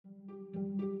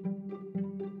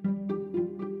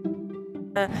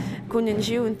كون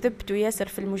نجيو نثبتوا ياسر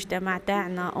في المجتمع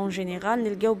تاعنا اون جينيرال،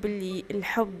 نلقاو باللي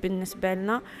الحب بالنسبه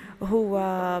لنا هو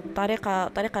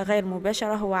بطريقه غير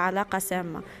مباشره هو علاقه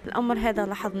سامه. الامر هذا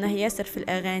لاحظناه ياسر في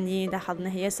الاغاني،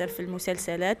 لاحظناه ياسر في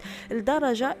المسلسلات،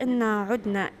 لدرجه ان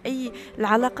عدنا اي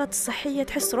العلاقات الصحيه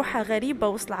تحس روحها غريبه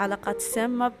وسط العلاقات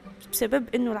السامه، بسبب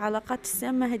انه العلاقات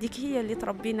السامه هذيك هي اللي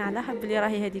تربينا عليها، باللي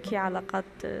راهي هذيك هي علاقات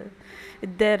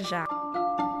الدارجه.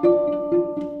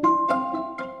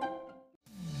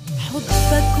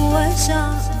 حبك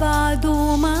وجع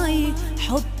بعده معي،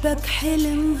 حبك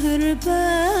حلم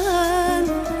هربان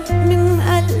من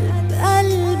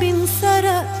قلبي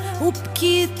انسرق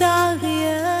وبكيت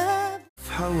عغياب.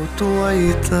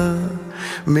 حوطويتا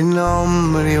من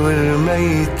عمري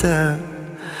ورميتا،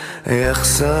 يا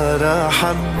خسارة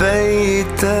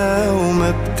حبيتا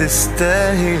وما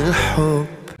بتستاهل حب.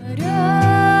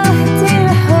 كرهت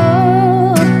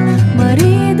الحب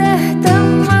مريض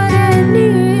اهتم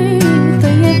مرني،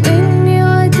 طيب اني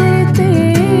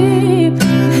وتطيب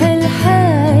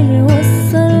هالحال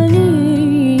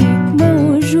وصلني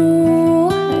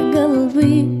موجوع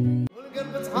قلبي.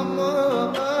 والقلب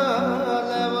تحمر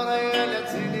لا بريالة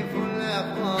تليفون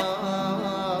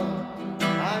الاخبار،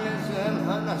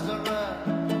 علشانها نحشر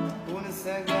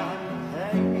ونساقع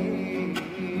عنها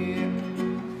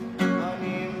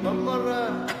راني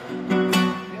مضمر.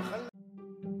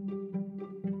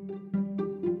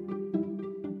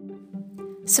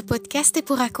 Ce podcast est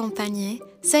pour accompagner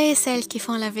ceux et celles qui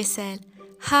font la vaisselle.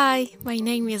 Hi, my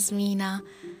name is Mina.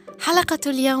 حلقة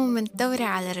اليوم من دورة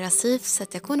على الرصيف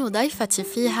ستكون ضيفتي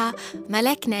فيها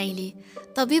ملاك نايلي،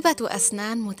 طبيبة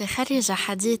أسنان متخرجة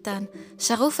حديثا،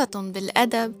 شغوفة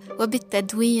بالأدب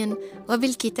وبالتدوين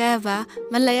وبالكتابة.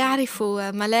 من لا يعرف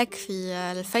ملاك في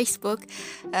الفيسبوك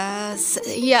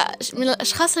هي من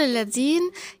الأشخاص الذين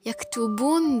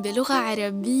يكتبون بلغة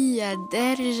عربية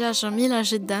دارجة جميلة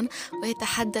جدا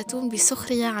ويتحدثون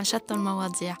بسخرية عن شتى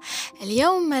المواضيع.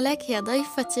 اليوم ملاك هي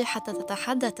ضيفتي حتى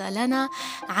تتحدث لنا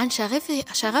عن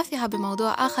شغفها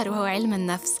بموضوع آخر وهو علم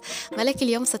النفس. ملاك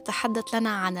اليوم ستتحدث لنا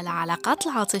عن العلاقات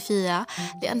العاطفية،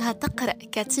 لأنها تقرأ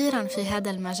كثيرا في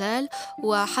هذا المجال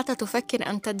وحتى تفكر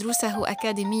أن تدرسه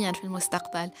أكاديميا في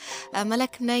المستقبل.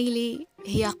 ملاك نايلي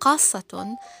هي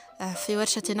قاصة في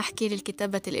ورشة نحكي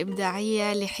للكتابة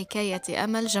الإبداعية لحكاية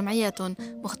أمل، جمعية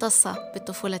مختصة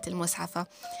بالطفولة المسعفة.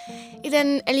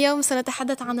 إذن اليوم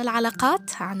سنتحدث عن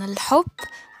العلاقات، عن الحب،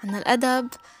 عن الأدب،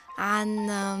 عن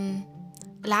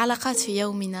العلاقات في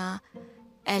يومنا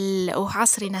أو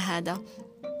عصرنا هذا.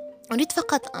 أريد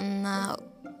فقط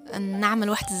أن نعمل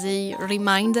واحد زي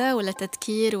ريمايندر ولا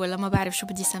تذكير ولا ما بعرف شو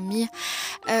بدي سميه.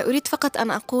 أريد فقط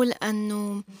أن أقول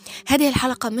أنه هذه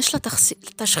الحلقة مش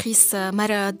لتشخيص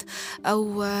مرض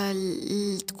أو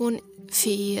تكون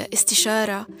في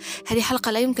استشارة. هذه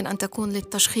الحلقة لا يمكن أن تكون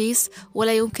للتشخيص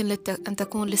ولا يمكن أن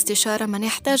تكون لاستشارة. من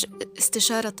يحتاج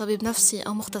استشارة طبيب نفسي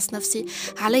أو مختص نفسي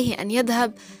عليه أن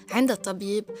يذهب عند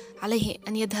الطبيب، عليه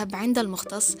أن يذهب عند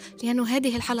المختص، لأنه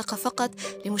هذه الحلقة فقط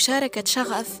لمشاركة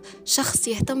شغف شخص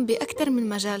يهتم بأكثر من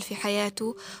مجال في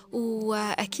حياته،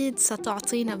 وأكيد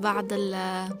ستعطينا بعض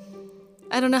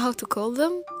I don't know how to call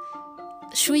them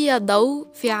شوية ضوء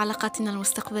في علاقاتنا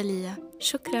المستقبلية.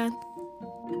 شكراً.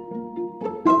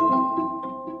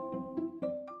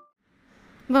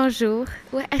 بونجور،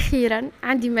 وأخيرا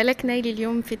عندي ملاك نايلي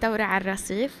اليوم في دورة على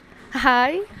الرصيف.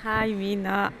 هاي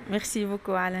مينا، ميرسي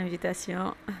بوكو على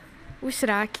الانفيتاسيون. وش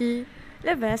راكي؟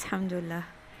 لاباس الحمد لله.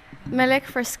 ملاك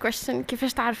first question،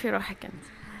 كيفاش تعرفي روحك انت؟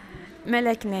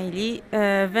 ملاك نايلي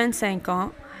 25 ans،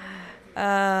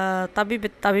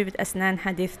 طبيبة أسنان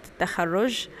حديث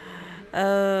التخرج.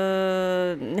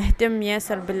 نهتم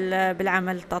ياسر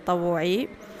بالعمل التطوعي.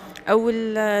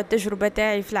 أول تجربة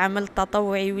تاعي في العمل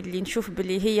التطوعي واللي نشوف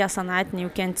باللي هي صنعتني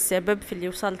وكانت السبب في اللي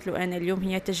وصلت له أنا اليوم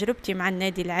هي تجربتي مع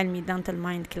النادي العلمي دانتل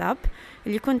مايند كلاب،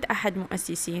 اللي كنت أحد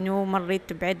مؤسسينه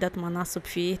ومريت بعدة مناصب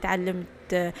فيه.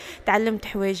 تعلمت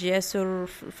حوايج ياسر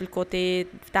في الكوتي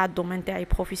تاع الدومين تاعي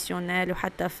بروفيسيونيل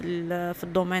وحتى في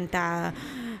الدومين تاع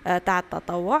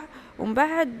التطوع. ومن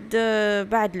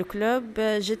بعد الكلوب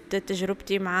جت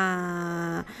تجربتي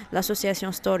مع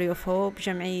لاسوسياسيون ستوري اوف هوب،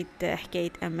 جمعية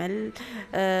حكاية أمل،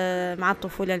 مع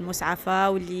الطفولة المسعفة،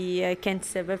 واللي كانت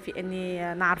السبب في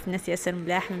أني نعرف ناس ياسر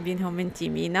ملاح من بينهم انتي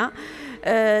مينا.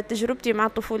 تجربتي مع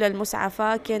الطفولة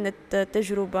المسعفة كانت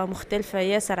تجربة مختلفة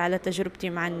ياسر على تجربتي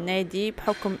مع النادي،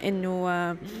 بحكم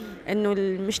انه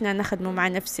مشنا نخدموا مع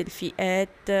نفس الفئات.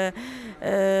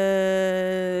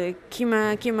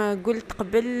 كما قلت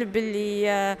قبل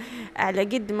باللي على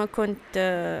قد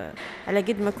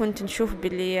ما كنت نشوف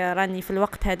باللي راني في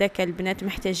الوقت هذاك البنات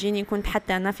محتاجيني، كنت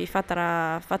حتى أنا في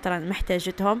فترة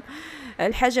محتاجتهم.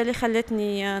 الحاجة اللي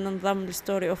خلتني ننضم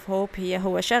لستوري اوف هوب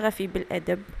هو شغفي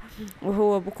بالأدب،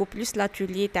 وهو بوكو بلوس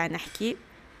لاتولي تاع نحكي.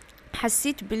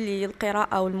 حسيت باللي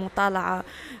القراءة والمطالعة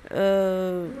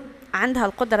عندها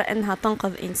القدرة أنها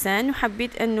تنقذ إنسان،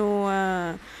 وحبيت أنه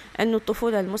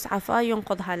الطفولة المسعفة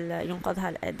ينقذها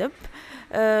الأدب.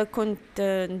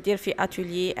 كنت ندير في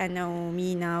أتولي أنا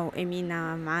ومينا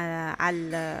وأمينة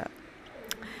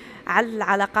على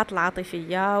العلاقات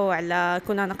العاطفية،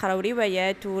 كنا نقرأ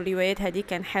روايات، والروايات هذه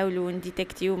كنحاولوا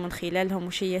نديتكتيو من خلالهم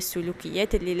وش هي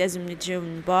السلوكيات اللي لازم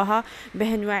نتجنبوها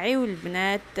باه نوعيو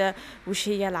البنات وش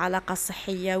هي العلاقة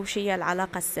الصحية وش هي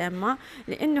العلاقة السامة.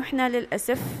 لأنه احنا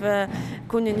للأسف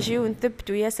كنا نجيو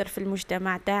نثبتوا ياسر في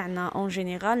المجتمع تاعنا اون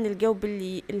جينيرال، نلقاو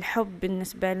باللي الحب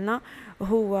بالنسبة لنا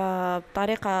هو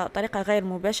بطريقة غير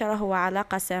مباشرة هو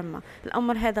علاقة سامة.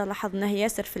 الأمر هذا لاحظناه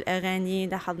ياسر في الأغاني،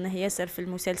 لاحظناه ياسر في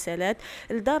المسلسلات،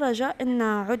 لدرجة أن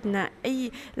عدنا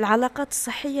العلاقات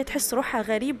الصحية تحس روحها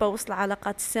غريبة وسط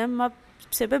العلاقات السامة،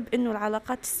 بسبب أنه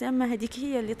العلاقات السامة هذيك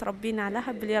هي اللي تربينا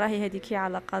عليها، باللي راهي هذيك هي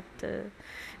علاقات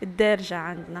الدارجة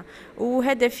عندنا.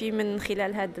 وهدفي من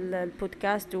خلال هذا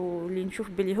البودكاست واللي نشوف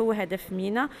باللي هو هدف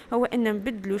مينا هو أن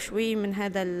نبدلوا شوي من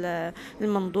هذا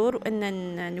المنظور،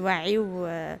 وأن نوعيو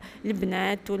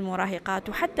البنات والمراهقات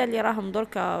وحتى اللي راهم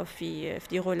دركا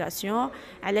في غولاسيون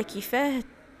على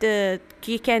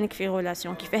كي كانك في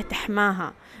غولاسيون كيفاه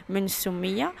تحماها من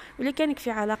السمية، واللي كانك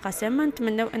في علاقة سامة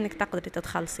نتمنى أنك تقدري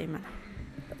تتخلصي منها.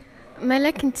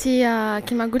 ملاك، انت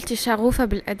كما قلتي شغوفة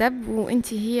بالأدب،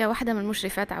 وانت هي واحدة من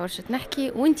المشرفات على ورشة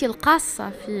نحكي، وانت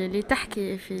القاصة اللي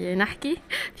تحكي في نحكي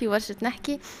في ورشة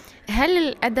نحكي. هل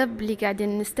الأدب اللي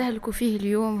قاعدين نستهلكوا فيه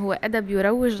اليوم هو أدب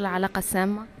يروج للعلاقة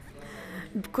السامة؟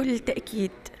 بكل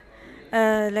تأكيد.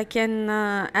 لكن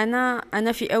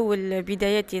أنا في أول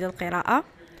بداياتي للقراءة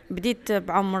بديت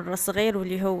بعمر صغير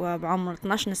واللي هو بعمر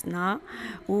 12 سنة،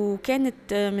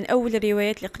 وكانت من أول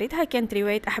الروايات اللي قريتها كانت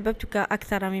رواية أحببتك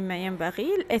أكثر مما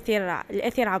ينبغي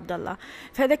الأثير عبد الله.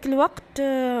 في هذاك الوقت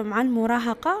مع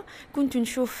المراهقة كنت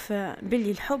نشوف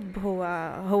باللي الحب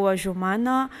هو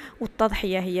جمانة،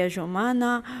 والتضحية هي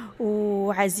جمانة،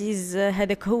 وعزيز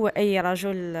هذاك هو أي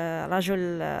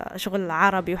رجل شغل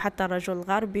عربي وحتى رجل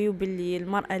غربي، وباللي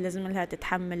المرأة لازم لها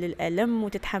تتحمل الألم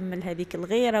وتتحمل هذيك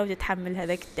الغيرة وتتحمل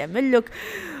هذاك التملك.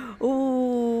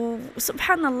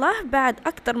 وسبحان الله بعد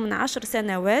أكثر من 10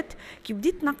 سنوات كي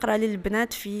بديت نقرأ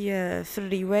للبنات في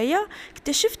الرواية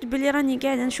اكتشفت بلي راني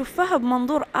قاعدة نشوفها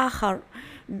بمنظور آخر،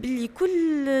 بلي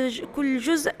كل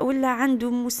جزء ولا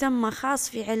عنده مسمى خاص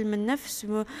في علم النفس،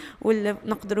 ولا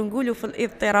نقدر نقوله في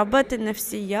الاضطرابات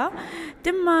النفسية.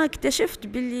 ثم اكتشفت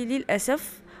بلي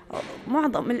للأسف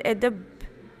معظم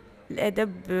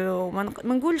الأدب وما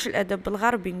نقولش الأدب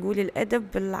الغربي، نقول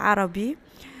الأدب العربي،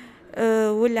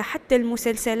 ولا حتى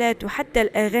المسلسلات وحتى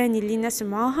الأغاني اللي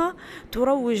نسمعوها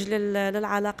تروج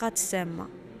للعلاقات السامة.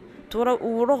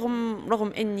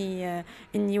 ورغم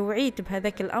اني وعيت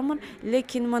بهذاك الامر،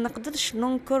 لكن ما نقدرش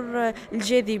ننكر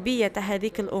الجاذبيه تاع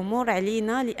هذيك الامور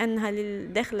علينا، لانها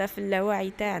داخله في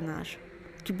اللاوعي تاعنا،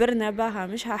 كبرنا بها،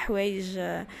 مش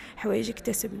حوايج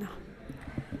اكتسبنا.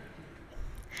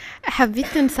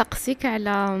 حبيت نسقسيك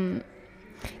على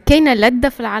كاينه لذة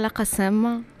في العلاقه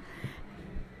السامه؟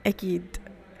 اكيد.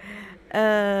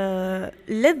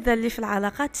 اللذة اللي في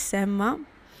العلاقات السامه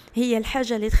هي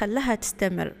الحاجه اللي تخليها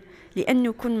تستمر،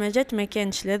 لأنه كل ما جات ما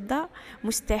كانش لذة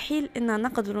مستحيل إن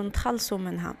نقدر نتخلصوا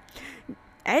منها.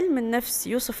 علم النفس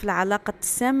يوصف العلاقة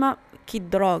السامة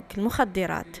كالدروغ،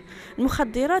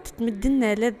 المخدرات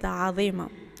تمدلنا لذة عظيمة،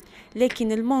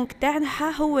 لكن المونك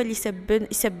تاعها هو اللي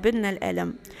يسببنا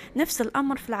الألم. نفس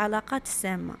الأمر في العلاقات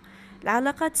السامة.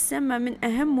 العلاقات السامة من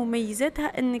أهم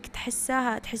مميزاتها أنك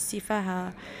تحسي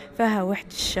فيها واحد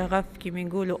الشغف كيما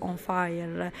نقولوا on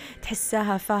fire،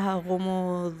 تحسها فيها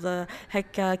غموض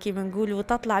هكا كيما نقولوا،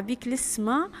 تطلع بيك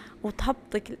للسماء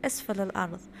وتهبطك لأسفل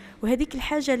الأرض. وهذيك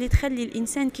الحاجة اللي تخلي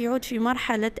الإنسان كي يعود في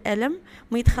مرحلة ألم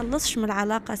ما يتخلصش من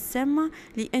العلاقة السامة،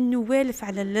 لأنه والف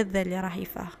على اللذة اللي راهي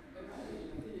فيها.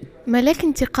 ملاك،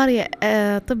 انت قارية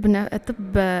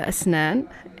طب أسنان،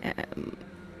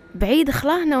 بعيد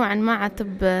خلاه نوعا ما على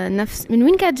طب نفس. من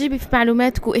وين قاعد تجيبي في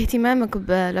معلوماتك واهتمامك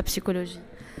بالبسيكولوجي؟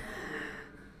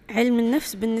 علم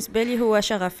النفس بالنسبة لي هو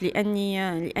شغف،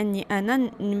 لأني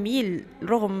أنا نميل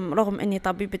رغم أني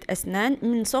طبيبة أسنان.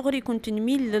 من صغري كنت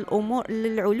نميل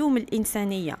للعلوم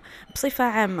الإنسانية بصفة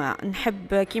عامة.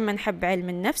 كما نحب علم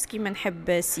النفس، كما نحب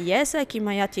السياسة،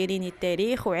 كما يطيريني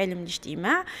التاريخ وعلم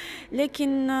الاجتماع.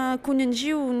 لكن كنا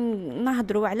نجيو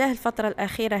نهضروا عليه الفترة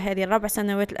الأخيرة، هذه 4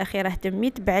 سنوات الأخيرة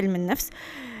اهتميت بعلم النفس.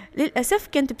 للأسف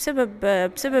كانت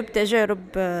بسبب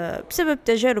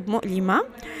تجارب مؤلمة.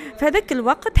 في هذاك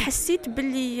الوقت حسيت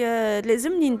باللي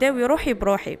لازمني نداوي روحي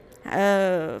بروحي،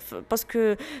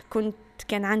 باسكو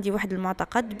كان عندي واحد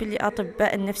المعتقد باللي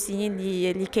اطباء النفسيين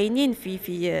اللي كاينين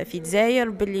في الجزائر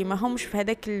باللي ما همش في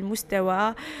هذاك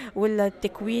المستوى ولا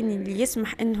التكوين اللي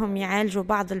يسمح انهم يعالجوا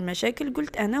بعض المشاكل.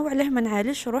 قلت انا وعلاه ما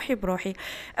نعالجش روحي بروحي.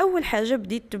 اول حاجه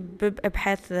بديت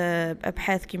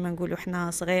بابحاث كما نقولوا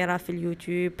احنا صغيره في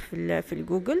اليوتيوب في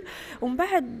الجوجل. ومن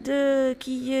بعد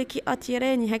كي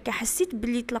اطيراني هكا حسيت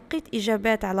باللي تلقيت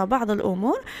اجابات على بعض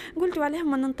الامور. قلت علاه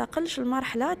ما ننتقلش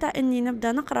المرحله تاع اني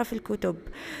نبدا نقرا في الكتب.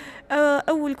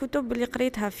 أول كتب اللي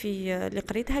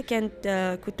قريتها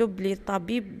كانت كتب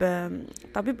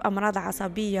طبيب أمراض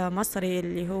عصبية مصري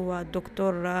اللي هو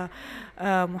الدكتور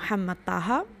محمد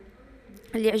طه.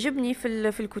 اللي عجبني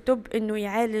في الكتب انه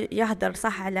يهدر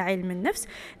صح على علم النفس،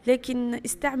 لكن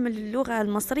استعمل اللغة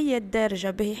المصرية الدارجة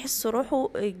به يحس روحه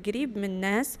قريب من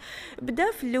الناس.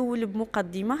 بدا في الاول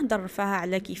بمقدمة هدر فيها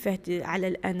على كيفاه على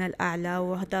الانا الاعلى،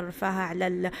 وهدر فيها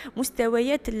على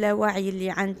المستويات اللاوعي اللي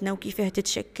عندنا وكيفاه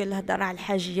تتشكل. هدر على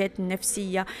الحاجيات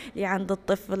النفسية اللي عند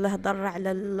الطفل، هدر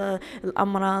على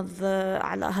الامراض،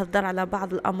 هدر على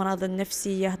بعض الامراض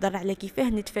النفسية، هدر على كيفاه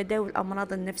نتفاداو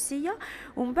الامراض النفسية.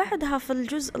 ومن بعدها في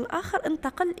الجزء الآخر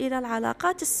انتقل إلى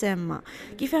العلاقات السامة،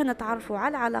 كيفاه نتعرفوا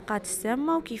على العلاقات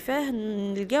السامة وكيفاه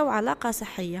نلقاو علاقة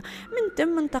صحية. من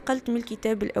ثم انتقلت من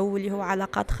الكتاب الأول اللي هو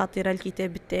علاقات خطرة،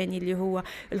 الكتاب الثاني اللي هو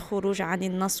الخروج عن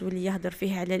النص واللي يهدر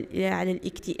فيه على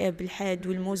الاكتئاب الحاد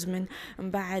والمزمن.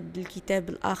 من بعد الكتاب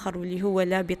الآخر واللي هو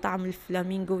لا بطعم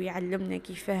الفلامينغو يعلمنا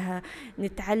كيفاه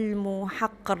نتعلموا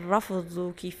حق الرفض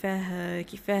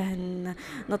وكيفاه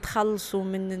نتخلصوا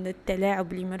من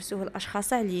التلاعب اللي يمارسوه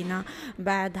الأشخاص علينا.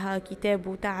 بعدها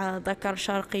كتابه تاع ذكر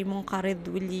شرقي منقرض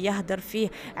واللي يهدر فيه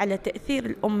على تأثير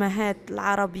الأمهات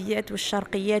العربيات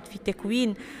والشرقيات في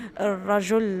تكوين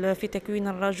الرجل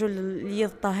اللي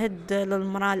يضطهد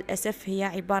للمرأة. للأسف هي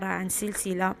عبارة عن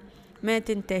سلسلة ما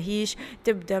تنتهيش،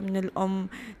 تبدأ من الأم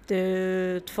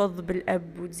تفض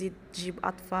بالأب وتزيد تجيب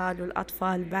أطفال،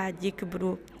 والأطفال بعد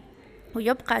يكبروا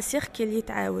ويبقى سيركل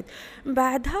يتعاود.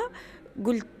 بعدها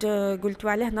قلت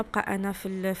وعليه نبقى أنا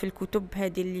في الكتب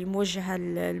هذه اللي موجهة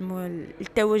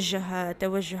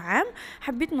توجه عام.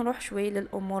 حبيت نروح شوي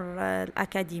للأمور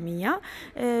الأكاديمية.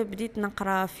 بديت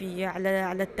نقرأ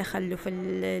على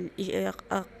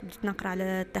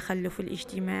التخلف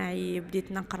الاجتماعي. بديت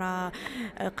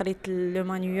قريت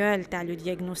المانيوال تاع لو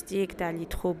دياغنوستيك تاع لي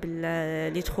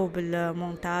تروبل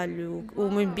مونتال،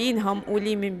 ومن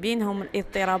بينهم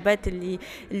الاضطرابات اللي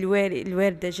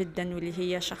الواردة جدا واللي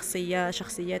هي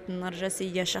شخصيات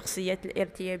النرجسية، شخصيات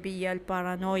الارتيابية،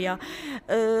 البارانويا.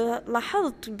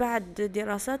 لاحظت بعد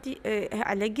دراساتي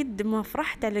على قد ما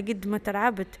فرحت على قد ما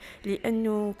ترعبت،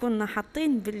 لأنه كنا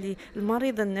حاطين باللي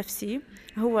المريض النفسي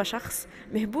هو شخص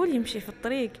مهبول يمشي في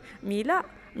الطريق. لا،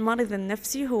 المريض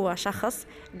النفسي هو شخص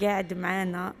قاعد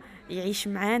معانا، يعيش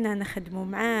معانا، نخدمه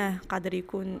معاه، قادر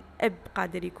يكون أب،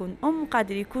 قادر يكون أم،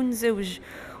 قادر يكون زوج.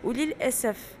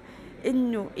 وللأسف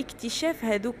انه اكتشاف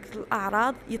هذوك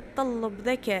الاعراض يتطلب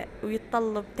ذكاء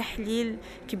ويتطلب تحليل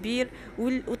كبير.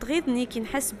 وتغيظني كي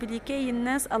نحس بلي كاين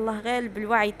ناس الله غالب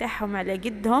الوعي تاعهم على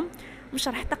قدهم مش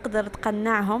راح تقدر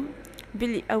تقنعهم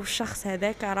بلي او الشخص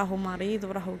هذاك راهو مريض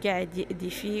وراهو قاعد يأذي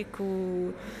فيك.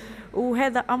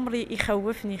 وهذا امر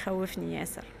يخوفني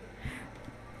ياسر.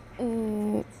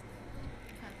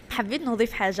 حبيت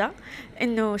نضيف حاجه،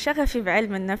 انه شغفي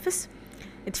بعلم النفس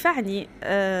دفعني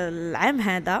العام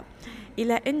هذا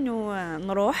إلى أنه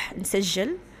نروح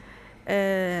نسجل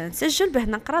به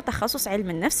نقرأ تخصص علم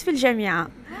النفس في الجامعة.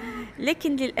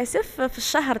 لكن للأسف في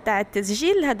الشهر تاع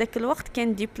التسجيل هذاك الوقت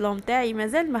كان ديبلوم تاعي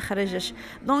مازال ما خرجش،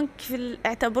 دونك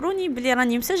اعتبروني بلي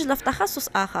راني مسجلة في تخصص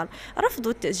آخر.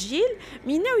 رفضوا التسجيل.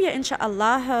 من ناوية إن شاء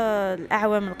الله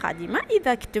الأعوام القادمة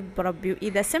إذا كتب ربي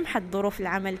وإذا سمحت ظروف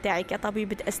العمل تاعي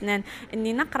كطبيبة أسنان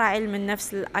أني نقرأ علم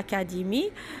النفس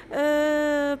الأكاديمي.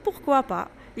 بوركوا با،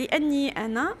 لأني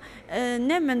أنا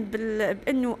نؤمن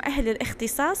بأنه أهل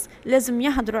الاختصاص لازم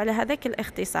يهضروا على هذاك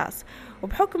الاختصاص.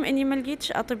 وبحكم أني ما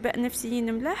لقيتش أطباء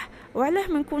نفسيين ملاح، وعلاه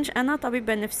ما نكونش أنا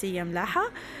طبيبة نفسية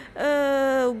ملاحة.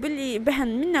 وباللي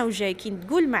بهن منا وجاي كي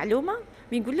تقول معلومة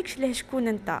ما يقولكش له شكون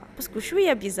أنت، بس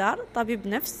شوية بيزار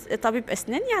طبيب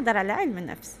أسنان يهضر على علم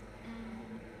النفس.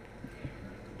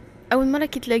 أول مرة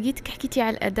كي تلاقيتك حكيتي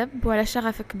على الأدب وعلى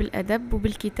شغفك بالأدب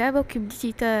وبالكتابة، وكي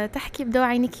بديتي تحكي بدأوا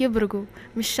عينيك يبرقوا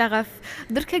مش شغف.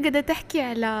 دركا قاعدة تحكي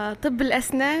على طب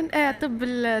الأسنان، طب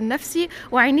النفسي،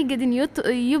 وعينيك قاعدين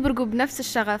يبرقوا بنفس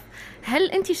الشغف.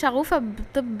 هل أنت شغوفة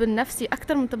بالطب النفسي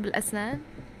أكثر من طب الأسنان؟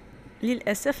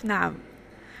 للأسف نعم.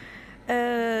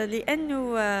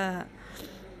 لأنه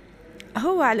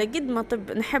هو على قد ما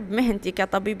طب نحب مهنتي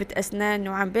كطبيبة أسنان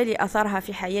وعم بالي أثرها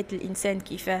في حياة الإنسان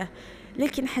كيفاه،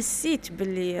 لكن حسيت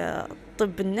باللي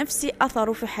الطب النفسي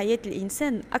أثره في حياة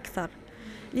الإنسان أكثر،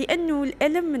 لأنه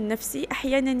الألم النفسي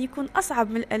أحيانا يكون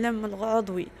أصعب من الألم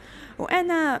العضوي.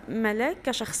 وأنا ملاك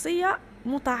كشخصية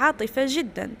متعاطفة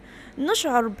جدا،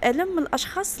 نشعر بألم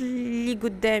الأشخاص اللي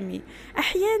قدامي.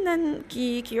 أحيانا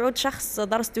كي يعود شخص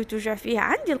درسته توجع فيه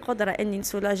عندي القدرة أني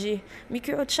نسولاجيه، مي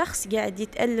كي يعود شخص قاعد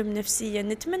يتألم نفسيا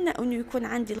نتمنى أنه يكون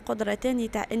عندي القدرة تاني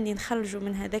تاع أني نخرجه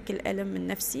من هذاك الألم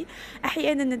النفسي.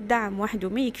 أحيانا الدعم وحده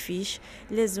ما يكفيش،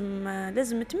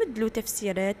 لازم تمد له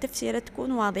تفسيرات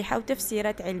تكون واضحة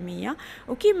وتفسيرات علمية.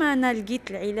 وكما أنا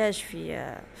لقيت العلاج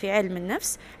في علم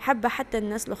النفس، حابة حتى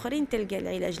الناس الآخرين تلقى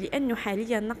العلاج، لأنه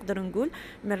حاليا نقدر نقول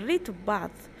مريت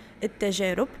ببعض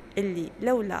التجارب اللي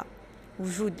لولا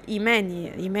وجود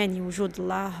إيماني وجود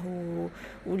الله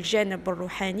والجانب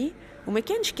الروحاني، وما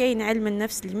كانش كاين علم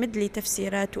النفس اللي مد لي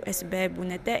تفسيرات وأسباب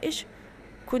ونتائج،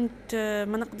 كنت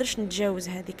ما نقدرش نتجاوز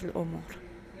هذيك الأمور.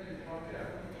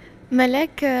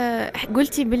 ملاك،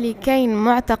 قلتي باللي كاين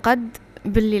معتقد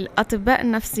باللي الأطباء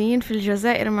النفسيين في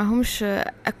الجزائر ما همش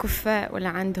أكفاء ولا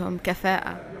عندهم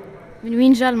كفاءة. من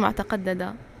وين جاء المعتقد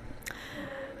ده؟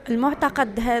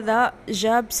 المعتقد هذا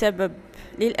جاء بسبب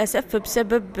للأسف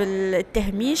بسبب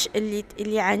التهميش اللي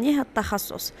يعانيه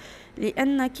التخصص،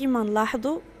 لأن كما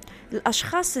نلاحظوا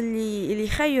الأشخاص اللي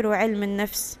يخيروا علم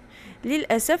النفس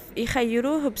للأسف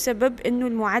يخيروه بسبب أنه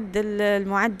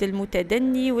المعدل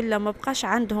متدني ولا ما بقاش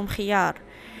عندهم خيار.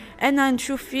 أنا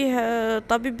نشوف فيه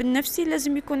طبيب النفسي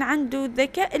لازم يكون عنده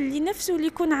الذكاء اللي نفسه اللي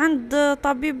يكون عند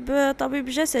طبيب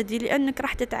جسدي، لأنك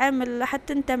راح تتعامل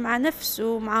حتى أنت مع نفس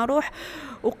ومع روح.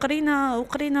 وقرينا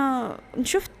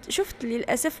شفت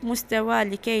للأسف مستوى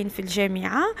اللي كاين في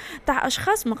الجامعة تاع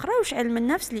أشخاص ما قراوش علم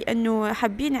النفس، لأنه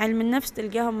حابين علم النفس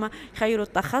تلقاهم يخيروا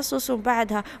التخصص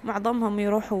وبعدها معظمهم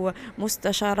يروحوا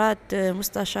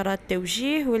مستشارات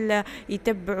توجيه ولا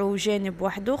يتبعوا جانب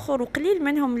واحد آخر، وقليل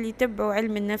منهم اللي يتبعوا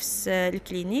علم النفس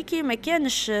الكلينيكي. ما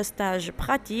كانش ستاج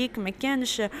براتيك، ما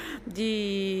كانش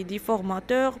دي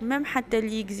فورماتور، مم حتى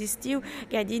اللي اكزيستيو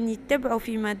قاعدين يتبعوا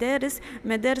في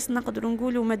مدارس نقدر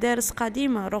نقولوا مدارس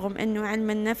قديمة، رغم أنه علم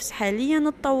النفس حاليا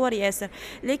اتطور ياسر.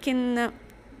 لكن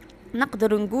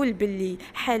نقدر نقول باللي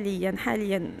حاليا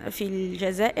في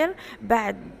الجزائر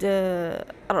بعد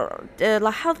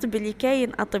لاحظت باللي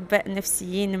كاين أطباء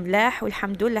نفسيين ملاح،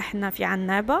 والحمد لله احنا في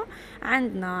عنابة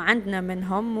عندنا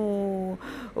منهم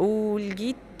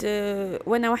ولقيت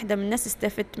وانا واحدة من الناس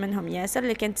استفدت منهم ياسر.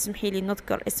 لكن تسمحي لي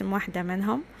نذكر اسم واحدة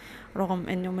منهم رغم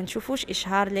انه ما نشوفوش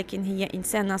اشهار، لكن هي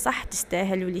انسانه صح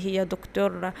تستاهل، واللي هي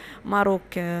دكتور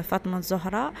ماروك فاطمه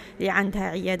الزهراء اللي عندها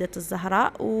عياده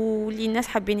الزهراء، واللي الناس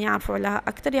حابين يعرفوا لها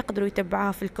اكثر يقدروا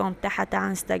يتبعوها في الكونت تاعها تاع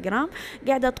انستغرام.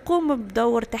 قاعده تقوم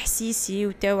بدور تحسيسي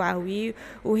وتوعوي،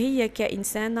 وهي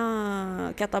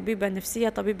كانسانه كطبيبه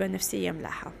نفسيه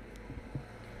ملاحه.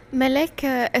 ملاك،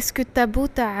 اسكو التابو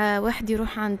تاع واحد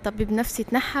يروح عند طبيب نفسي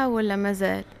تنحى ولا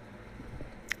مازال؟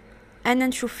 انا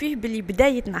نشوف فيه باللي بدا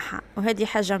يتنحى، وهذه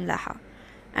حاجه ملاحه.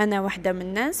 انا واحده من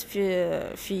الناس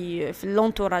في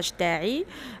اللونتوراج تاعي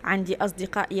عندي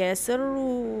اصدقاء ياسر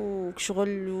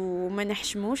وشغل وما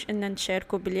نحشموش ان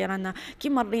نشاركوا باللي رانا كي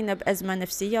مرينا بازمه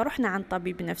نفسيه رحنا عند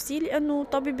طبيب نفسي، لانه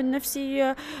الطبيب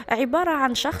النفسي عباره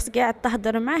عن شخص قاعد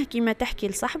تهضر معه كيما تحكي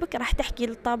لصاحبك، راح تحكي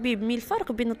للطبيب. مي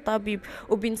الفرق بين الطبيب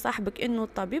وبين صاحبك انه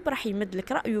الطبيب راح يمد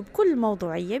لك رايه بكل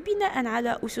موضوعيه بناء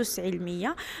على اسس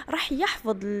علميه،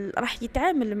 راح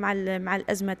يتعامل مع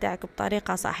الازمه تاعك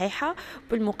بطريقه صحيحه.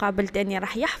 بالمقابل تاني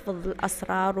راح يحفظ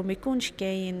الأسرار وما يكونش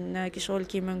كاين كشغل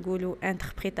كيما نقولوا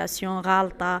انتربريتاسيون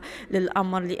غالطة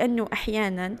للأمر، لأنه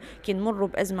أحيانا كي نمروا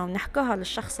بأزمة ونحكوها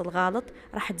للشخص الغالط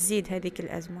راح تزيد هذيك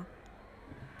الأزمة.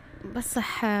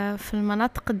 بصح في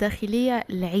المناطق الداخلية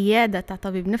العيادة تاع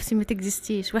طبيب نفسي ما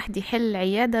تكزيستيش، واحد يحل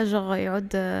العيادة جغ يعود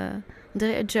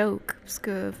جوك،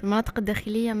 بسكو في المناطق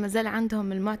الداخلية مازال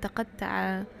عندهم المعتقد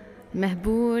تاع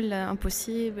مهبول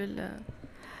امبوسيبل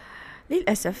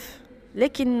للأسف.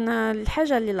 لكن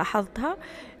الحاجة اللي لاحظتها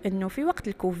انه في وقت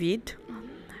الكوفيد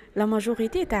لا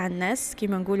ماجوريتي تاع الناس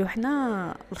كيما نقولوا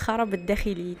حنا الخراب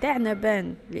الداخلي تاعنا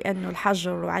بان، لانه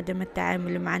الحجر وعدم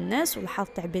التعامل مع الناس والحظ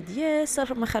تعبد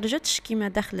ياسر ما خرجتش كيما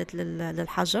دخلت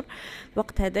للحجر.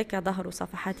 الوقت هذاك ظهروا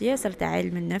صفحات ياسر تاع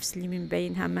علم النفس اللي من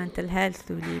بينها منتل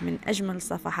هيلث، واللي من اجمل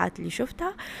الصفحات اللي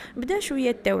شفتها بدا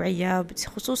شويه التوعيه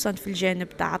خصوصا في الجانب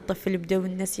تاع الطفل. بداو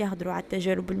الناس يهضروا على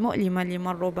التجارب المؤلمه اللي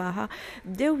مروا بها،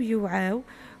 بداو يوعاو.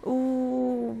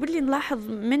 وباللي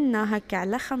نلاحظ منا هكا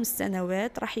على 5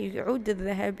 سنوات راح يعود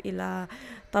الذهاب إلى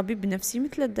طبيب نفسي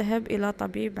مثل الذهاب إلى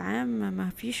طبيب عام، ما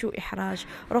فيش إحراج.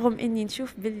 رغم أني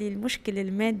نشوف باللي المشكل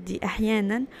المادي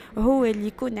أحيانا هو اللي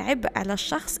يكون عبء على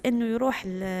الشخص أنه يروح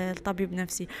لطبيب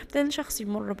نفسي. مثلا شخص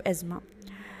يمر بأزمة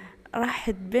راح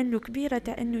تبان له كبيرة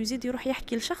تاع أنه يزيد يروح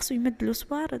يحكي لشخص ويمد له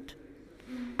صوارد.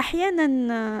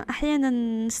 أحيانا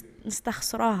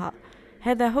نستخسراها.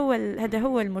 هذا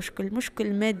هو المشكل،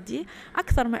 مشكل مادي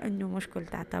أكثر ما أنه مشكل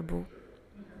تاع تابو.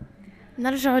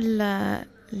 نرجع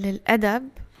للأدب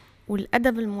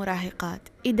والأدب المراهقات.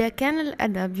 إذا كان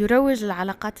الأدب يروج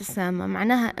للعلاقات السامة،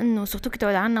 معناها أنه سورتو كي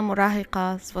تعود عنا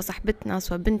مراهقة سوا صاحبتنا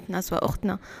سوا بنتنا سوا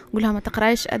أختنا نقولها ما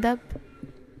تقرايش أدب،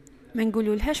 ما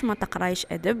نقولوا لهاش ما تقرايش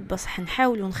أدب، بس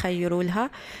حنحاولوا نخيروا لها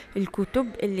الكتب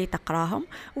اللي تقراهم،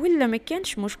 ولا ما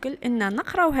كانش مشكل إن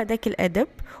نقراو هذاك الأدب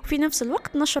وفي نفس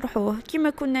الوقت نشرحوه كما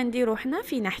كنا نديرو حنا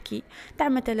في نحكي. تاع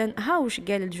مثلا ها وش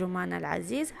قال الجمانة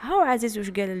العزيز، ها عزيز وش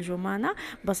قال الجمانة،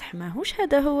 بصح ماهوش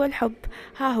هذا هو الحب،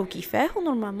 ها هو كيفاه.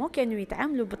 ونورمالمون كانوا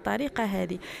يتعاملوا بالطريقة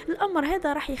هذه. الأمر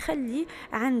هذا راح يخلي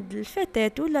عند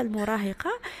الفتاة ولا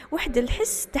المراهقة واحد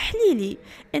الحس تحليلي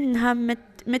إنها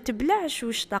ما تبلعش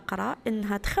وش تقرأ،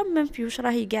 إنها تخمم في وش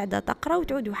راهي قاعدة تقرأ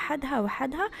وتعود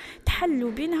وحدها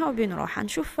تحلوا بينها وبين روحها.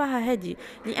 نشوفها هذه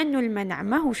لأنه المنع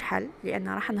ما هوش حل، لأن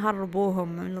راح نهربوهم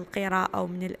من القراءة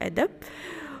ومن الأدب.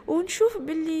 ونشوف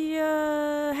باللي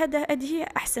هذه هي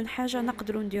أحسن حاجة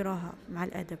نقدروا نديروها مع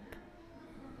الأدب.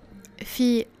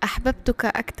 في أحببتك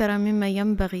أكثر مما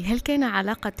ينبغي، هل كان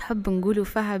علاقة حب نقولوا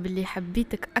فيها باللي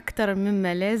حبيتك أكثر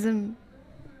مما لازم؟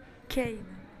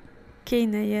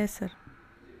 كاينة ياسر.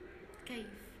 كيف؟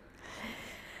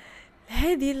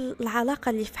 هذه العلاقة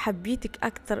اللي في حبيتك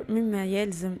أكثر مما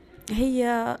يلزم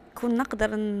هي كون نقدر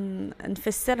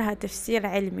نفسرها تفسير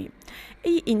علمي.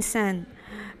 أي إنسان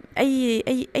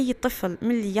أي طفل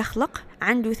من اللي يخلق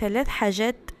عنده 3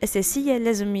 حاجات أساسية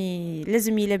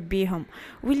لازم يلبيهم،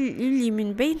 واللي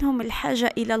من بينهم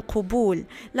الحاجة إلى القبول،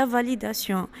 لا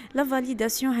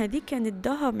فاليداسيون هذه كانت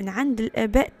داها من عند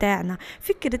الآباء تاعنا.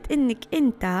 فكرة إنك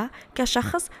أنت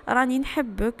كشخص راني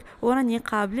نحبك وراني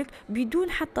قابلك بدون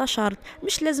حتى شرط،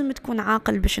 مش لازم تكون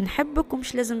عاقل باش نحبك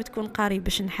ومش لازم تكون قاري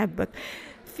باش نحبك.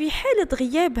 في حالة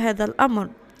غياب هذا الأمر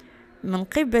من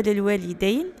قبل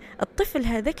الوالدين، الطفل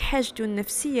هذاك حاجته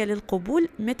النفسية للقبول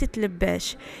ما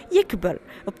تتلباش، يكبر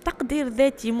بتقدير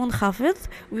ذاتي منخفض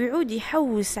ويعود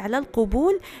يحوس على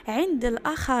القبول عند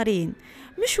الآخرين،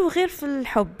 مش غير في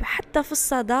الحب، حتى في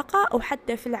الصداقة أو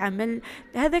حتى في العمل.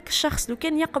 هذاك الشخص لو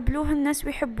كان يقبلوه الناس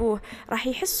ويحبوه راح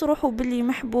يحس روحه باللي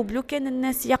محبوب، لو كان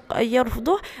الناس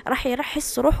يرفضوه راح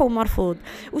يحس روحه مرفوض.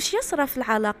 وش يصرف في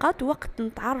العلاقات وقت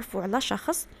نتعرفوا على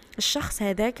شخص، الشخص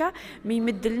هذاك ما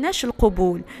يمدلناش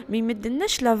القبول، ما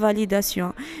يمدلناش لا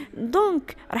فاليداسيون،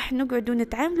 دونك راح نقعدوا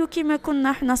نتعاملوا كما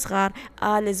كنا احنا صغار.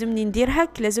 لازمني ندير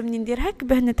هك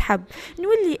باه نتحب،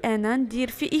 نولي انا ندير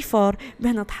في ايفور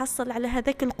باه نتحصل على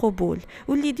هذاك القبول.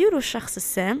 واللي يديروا الشخص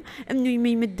السام انه ما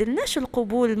يمدلناش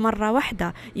القبول مره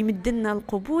واحده، يمدلنا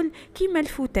القبول كيما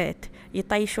الفتات،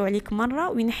 يطيشوا عليك مره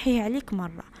وينحيه عليك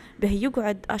مره، باه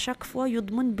يقعد اشاك فوا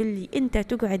يضمن باللي انت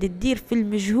تقعد تدير في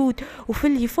المجهود وفي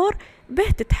اليفور باه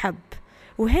تتحب.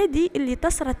 وهذه اللي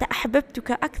تصرت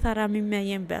أحببتك أكثر مما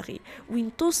ينبغي،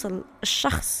 وين توصل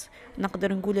الشخص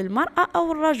نقدر نقول المرأة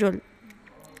أو الرجل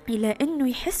إلى أنه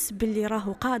يحس باللي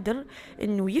راهو قادر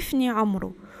أنه يفني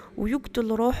عمره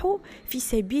ويقتل روحه في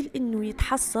سبيل أنه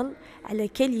يتحصل على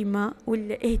كلمة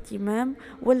ولا اهتمام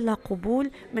ولا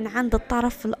قبول من عند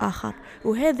الطرف الآخر.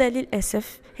 وهذا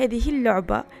للأسف هذه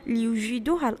اللعبة اللي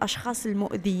يجيدوها الأشخاص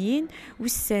المؤذيين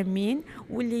والسامين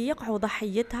واللي يقعوا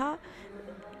ضحيتها.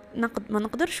 ما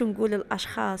نقدرش نقول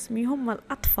الأشخاص، مي هم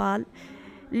الأطفال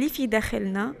اللي في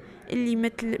داخلنا اللي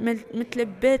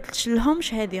متلباتش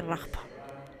لهمش هذه الرغبة.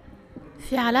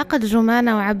 في علاقة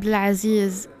جمانة وعبد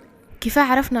العزيز كيف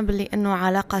عرفنا باللي إنه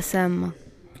علاقة سامة؟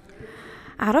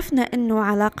 عرفنا إنه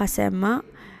علاقة سامة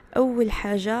أول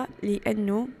حاجة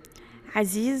لأنه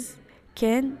عزيز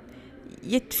كان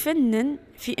يتفنن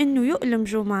في إنه يؤلم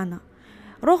جمانة،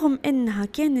 رغم إنها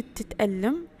كانت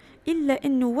تتألم إلا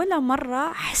أنه ولا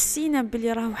مرة حسينا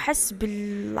باللي راهو حس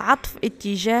بالعطف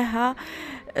اتجاهها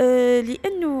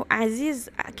لانه عزيز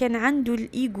كان عنده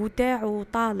الايجو تاعو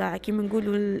طالع، كيما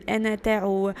نقولوا الانا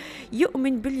تاعو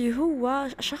يؤمن باللي هو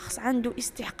شخص عنده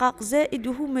استحقاق زائد،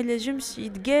 وهو ما لازمش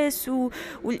يتقاس،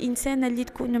 والانسانه اللي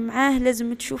تكون معاه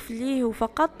لازم تشوف ليه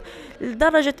فقط،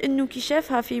 لدرجه انه كي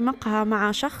شافها في مقهى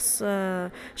مع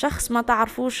شخص ما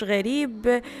تعرفوش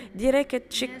غريب ديريكت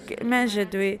شك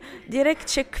ماجد ديريكت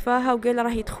شك فيها وقال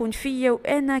راه يتخون فيا،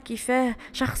 وانا كيفاه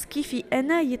شخص كيفي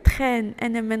انا يتخان،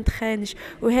 انا ما نتخانش،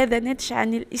 وهذا ناتج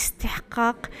عن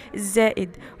الاستحقاق الزائد.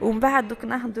 ومن بعد دوك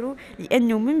نهضروا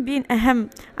لانه من بين اهم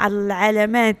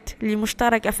العلامات اللي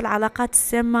مشتركه في العلاقات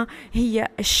السامه هي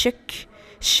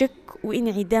الشك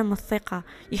وانعدام الثقه،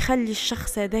 يخلي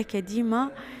الشخص هذاك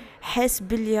ديما حاس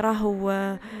باللي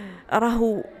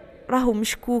راهو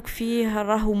مشكوك فيه،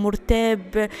 راهو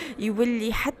مرتاب،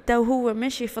 يولي حتى وهو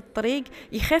ماشي في الطريق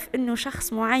يخاف انه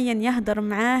شخص معين يهدر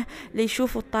معاه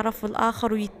ليشوفوا الطرف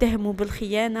الاخر ويتهموا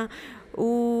بالخيانة.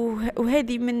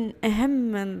 وهذه من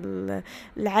أهم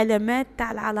العلامات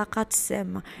تاع العلاقات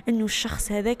السامة، إنه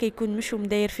الشخص هذاك يكون مش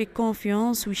مداير فيك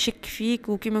كونفيونس ويشك فيك،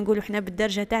 وكما نقولوا إحنا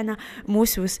بالدرجة تاعنا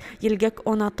موسوس، يلقاك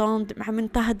اوناتوند مع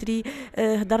من تهدري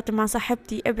هدرت مع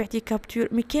صاحبتي ابعتي كابتور،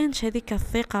 ما كانش هذيك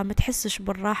الثقة، ما تحسش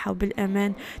بالراحة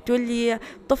وبالأمان، تولي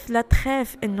طفلة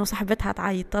تخاف إنه صاحبتها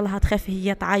تعيط لها، تخاف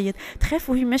هي تعيط، تخاف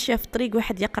وهي ماشية في طريق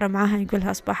واحد يقرأ معها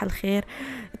يقولها صباح الخير،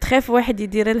 تخاف واحد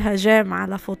يدير لها جام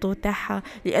على فوتو تاعها،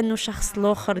 لأنه الشخص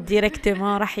الآخر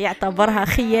ديريكتما راح يعتبرها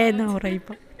خيانة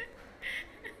وريبة.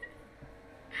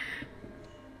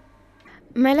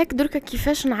 ملاك، دركا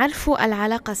كيفاش نعرفوا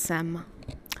العلاقة السامة؟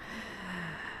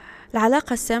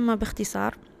 العلاقة السامة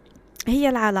باختصار هي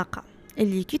العلاقة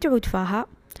اللي كي تعود فيها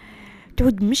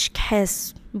تعود مش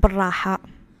حاس بالراحة،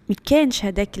 مكانش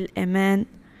هداك الأمان،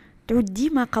 تعود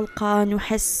ديما قلقان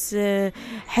وحس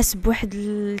بواحد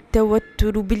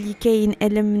التوتر وباللي كاين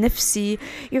ألم نفسي،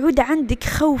 يعود عندك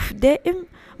خوف دائم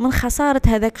من خسارة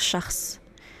هذاك الشخص.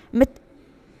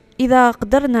 إذا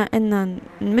قدرنا أن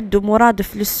نمد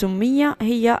مرادف للسمية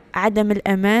هي عدم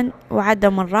الأمان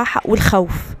وعدم الراحة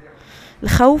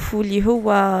والخوف واللي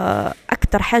هو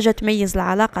أكتر حاجة تميز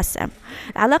العلاقة السامة.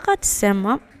 العلاقات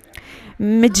السامة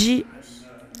متجي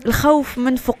الخوف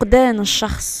من فقدان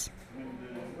الشخص،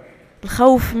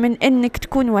 الخوف من انك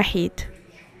تكون وحيد،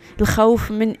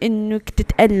 الخوف من انك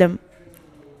تتألم،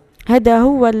 هذا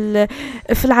هو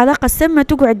في العلاقة السامة.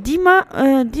 تقعد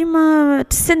ديما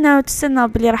تستنى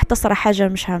بلي راح تصرى حاجة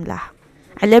مش ملاح،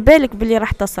 على بالك بلي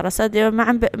راح تصرى،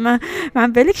 ما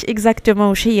عم بالكش اكزاكتومون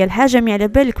واش هي الحاجة، مي على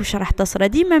بالك واش راح تصرى،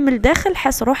 ديما من الداخل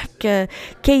حاس روحك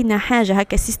كاينه حاجه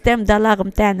هكا، سيستم دالاغ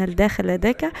نتاعنا الداخل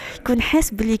هذاك يكون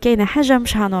حاس بلي كاينه حاجه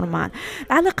مش نورمال.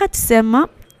 العلاقات السامة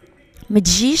ما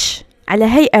تجيش على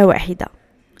هيئة واحدة،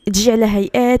 تجي على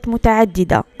هيئات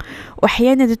متعددة،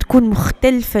 وأحيانا تكون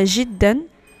مختلفة جدا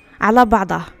على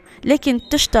بعضها، لكن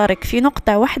تشترك في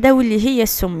نقطة واحدة واللي هي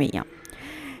السمية.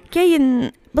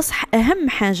 كاين بصح أهم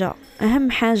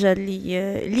حاجة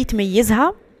اللي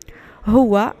تميزها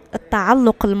هو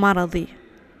التعلق المرضي.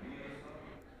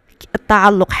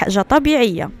 التعلق حاجة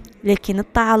طبيعية، لكن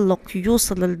التعلق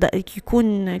يوصل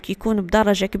يكون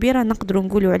بدرجة كبيرة نقدروا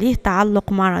نقولوا عليه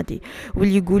تعلق مرضي،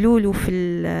 واللي يقولوا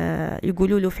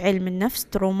له في علم النفس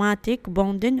traumatic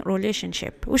bonding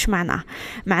relationship. وش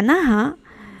معناها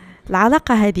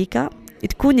العلاقة هذيك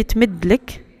تكون تمد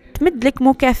لك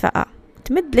مكافأة،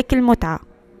 تمد لك المتعة،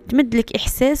 تمد لك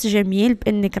إحساس جميل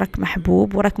بأنك راك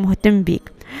محبوب وراك مهتم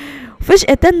بيك،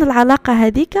 وفجأة العلاقة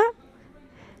هذيك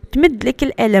تمد لك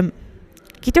الألم.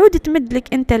 كي تعود تمد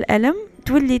لك انت الألم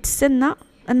تولي تستنى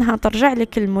انها ترجع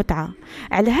لك المتعة،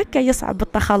 على هكا يصعب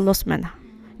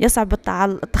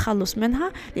التخلص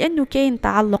منها لانه كاين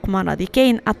تعلق مرضي،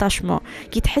 كاين اتاشمون.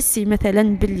 كي تحسي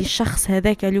مثلا باللي الشخص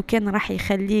هذاك لو كان راح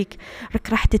يخليك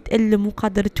راح تتألم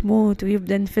وقادر تموت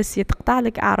ويبدا نفس يتقطع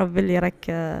لك، اعرف باللي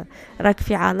راك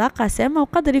في علاقة سامة.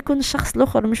 وقدر يكون الشخص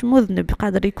الاخر مش مذنب،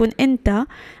 قادر يكون انت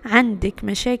عندك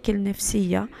مشاكل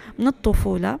نفسية من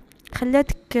الطفولة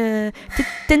خلاتك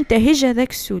تنتهج هذاك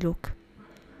السلوك.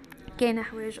 كاين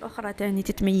حوايج اخرى تاني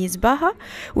تتميز بها،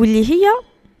 واللي هي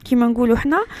كيما نقولوا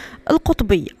احنا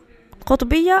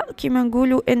القطبيه كيما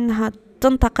نقولوا انها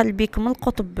تنتقل بك من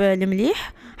القطب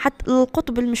المليح حتى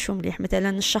للقطب المش مليح. مثلا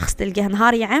الشخص تلقاه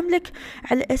نهار يعاملك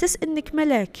على اساس انك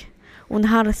ملاك،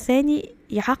 ونهار الثاني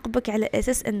يعاقبك على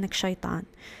اساس انك شيطان.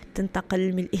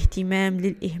 تنتقل من الاهتمام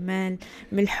للاهمال،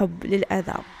 من الحب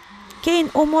للاذى. كاين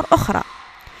امور اخرى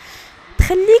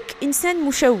تخليك إنسان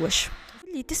مشوش،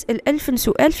 اللي تسأل 1000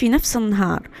 سؤال في نفس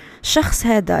النهار. الشخص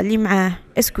هذا اللي معاه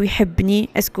اسكو يحبني،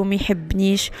 اسكو ما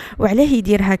يحبنيش، وعلاه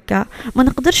يدير هكا؟ ما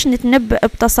نقدرش نتنبأ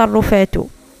بتصرفاته.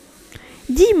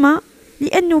 ديما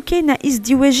لانه كاينه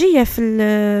ازدواجيه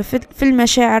في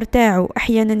المشاعر تاعو.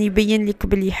 احيانا يبين لك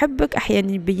بلي يحبك،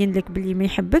 احيانا يبين لك بلي ما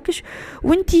يحبكش،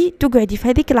 وانتي تقعدي في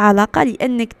هذيك العلاقه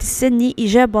لانك تستني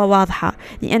اجابه واضحه،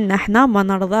 لان احنا ما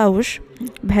نرضاوش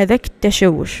بهذاك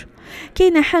التشوش.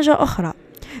 كاينه حاجه اخرى،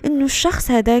 انه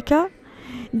الشخص هذاك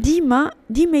ديما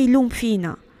يلوم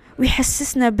فينا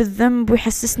ويحسسنا بالذنب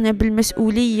ويحسسنا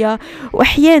بالمسؤولية،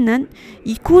 وأحيانا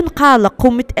يكون قلق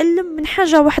ومتألم من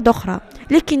حاجة واحدة أخرى،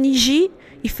 لكن يجي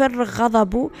يفرغ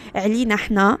غضبه علينا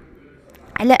احنا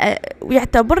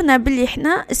ويعتبرنا باللي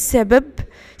احنا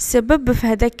السبب في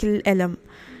هذاك الألم.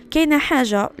 كاينة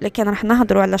حاجة، لكن راح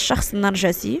نهضروا على الشخص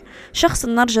النرجسي.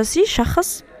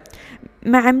 شخص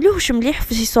ما عملوهش مليح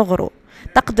في صغره،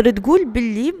 تقدر تقول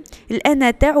باللي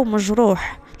الأنا تاعو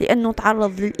مجروح لأنه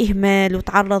تعرض للإهمال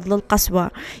وتعرض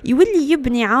للقسوة، يولي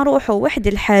يبني عروحه واحد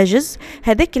الحاجز،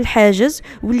 هذاك الحاجز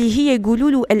واللي هي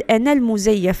يقولوا له الأنا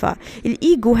المزيفة،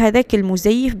 الإيجو هذاك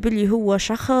المزيف باللي هو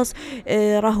شخص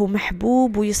راهو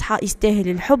محبوب ويصحى يستاهل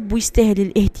الحب ويستاهل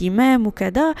الاهتمام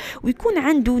وكذا، ويكون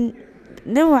عنده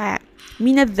نوع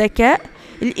من الذكاء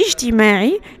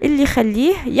الاجتماعي اللي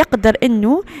يخليه يقدر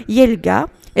انه يلقى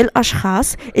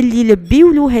الاشخاص اللي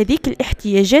يلبيوا له هذيك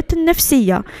الاحتياجات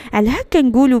النفسيه. على هكا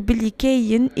نقولوا باللي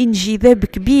كاين انجذاب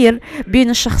كبير بين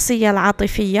الشخصيه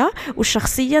العاطفيه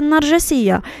والشخصيه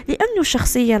النرجسيه، لانه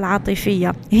الشخصيه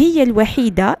العاطفيه هي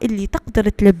الوحيده اللي تقدر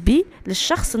تلبي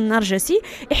للشخص النرجسي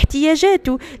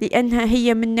احتياجاته، لانها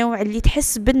هي من النوع اللي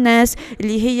تحس بالناس،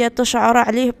 اللي هي تشعر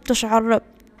عليه،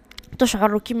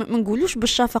 تشعر كيما ما نقولوش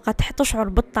بالشفقة، تشعر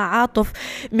بالتعاطف،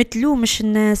 متلومش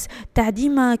الناس تاع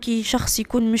ديما كي شخص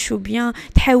يكون مشو بيان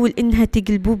تحاول انها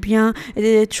تقلبو بيان،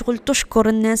 تشغل تشكر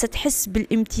الناس، تحس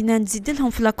بالامتنان، تزيد لهم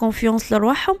في لا كونفيونس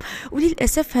لروحهم.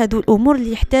 وللاسف هذو الامور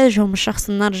اللي يحتاجهم الشخص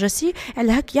النرجسي،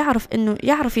 على هك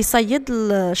يعرف يصيد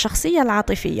الشخصية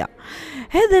العاطفية.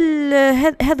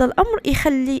 هذا الامر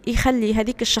يخلي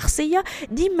هذيك الشخصية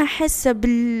ديما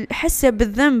حاسة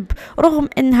بالذنب، رغم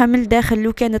انها من الداخل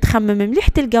لو كانت تخمم مليح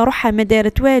تلقى روحها ما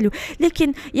دارت والو،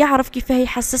 لكن يعرف كيف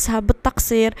يحسسها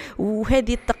بالتقصير.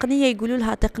 وهذه التقنية يقولوا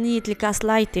لها تقنية الكاس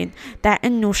لايتين، تاع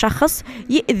انه شخص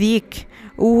يأذيك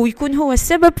ويكون هو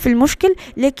السبب في المشكل،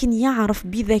 لكن يعرف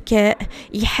بذكاء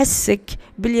يحسك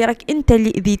باللي راك انت اللي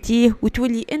اذيتيه،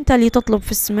 وتولي انت اللي تطلب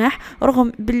في السماح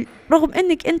رغم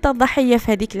انك انت الضحية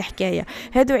في هذيك الحكاية.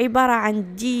 هذو عبارة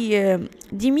عن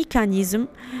دي ميكانيزم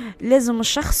لازم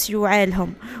الشخص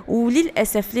يعالهم.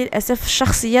 وللأسف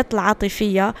الشخصيات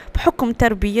العاطفية بحكم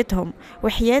تربيتهم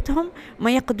وحياتهم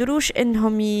ما يقدروش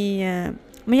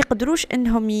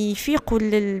انهم يفيقوا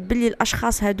باللي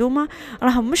الاشخاص هذوما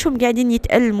راهم مشهم قاعدين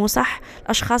يتألموا، صح،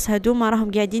 الاشخاص هذوما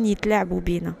راهم قاعدين يتلاعبوا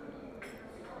بينا.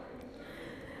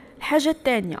 الحاجة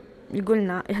الثانية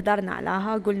اللي هضرنا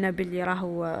عليها، قلنا باللي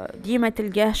راهو ديما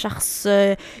تلقاه شخص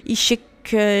يشك،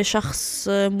 شخص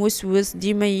موسوس،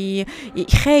 ديما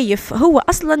يخايف، هو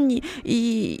اصلا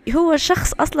هو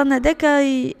الشخص اصلا هذاك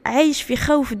عايش في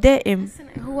خوف دائم.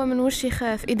 هو من وش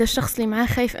يخاف؟ اذا الشخص اللي معاه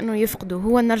خايف انه يفقده،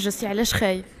 هو النرجسي علاش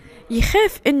خايف؟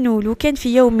 يخاف انه لو كان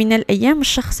في يوم من الايام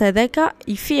الشخص هذاك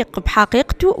يفيق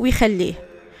بحقيقته ويخليه،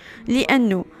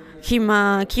 لانه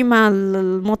كيما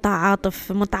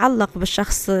المتعاطف متعلق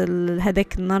بالشخص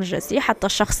هذاك النرجسي، حتى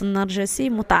الشخص النرجسي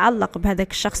متعلق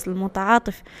بهذاك الشخص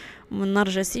المتعاطف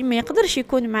النرجسي، ما يقدرش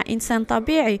يكون مع إنسان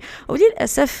طبيعي.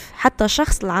 وللأسف حتى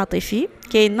الشخص العاطفي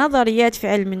كاين نظريات في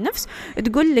علم النفس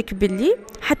تقول لك باللي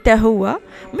حتى هو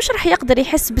مش رح يقدر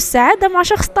يحس بالسعادة مع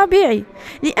شخص طبيعي،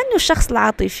 لأنه الشخص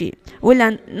العاطفي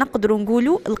ولا نقدر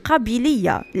نقولوا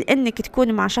القابلية لأنك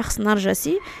تكون مع شخص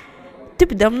نرجسي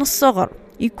تبدأ من الصغر.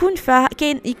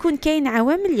 يكون كاين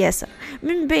عوامل ياسر،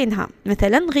 من بينها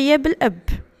مثلا غياب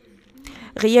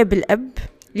الأب،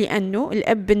 لأنه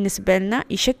الأب بالنسبة لنا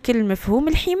يشكل مفهوم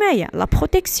الحماية، لا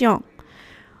بروتكسيون.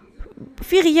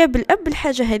 في غياب الأب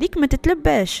الحاجة هذيك ما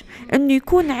تتلباش، أنه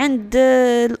يكون عند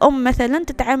الأم مثلا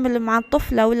تتعامل مع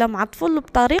الطفلة ولا مع الطفل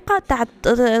بطريقة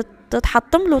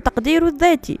تتحطم له تقديره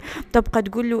الذاتي، تبقى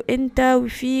تقول له انت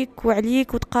وفيك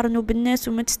وعليك وتقارنه بالناس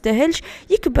وما تستاهلش،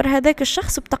 يكبر هذاك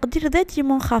الشخص بتقدير ذاتي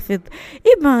منخفض.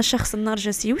 إما الشخص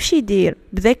النرجسي وش يدير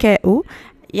بذكائه؟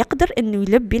 يقدر انه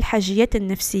يلبي الحاجيات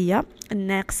النفسية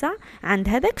الناقصة عند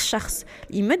هذاك الشخص،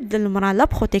 يمد المرأة لا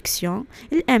بروتكسيون،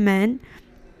 الأمان،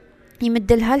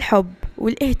 يمدلها الحب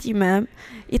والاهتمام،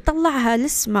 يطلعها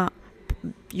للسماء،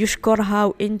 يشكرها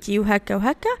وانتي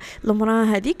وهكا المرأة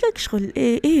هذيك شغل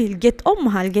لقيت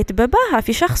امها لقيت باباها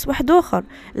في شخص واحد اخر،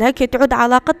 لكن تعود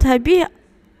علاقتها به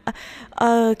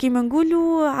كيما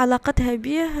نقولوا علاقتها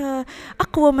به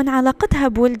اقوى من علاقتها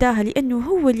بولدها، لانه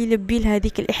هو اللي يلبي لها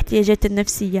هذيك الاحتياجات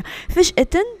النفسية.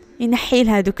 فجأة ينحي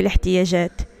لها هذوك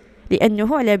الاحتياجات، لأنه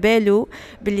هو على باله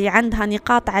باللي عندها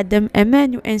نقاط عدم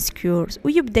أمان وانسكيورز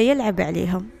ويبدأ يلعب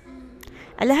عليهم.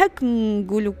 على هك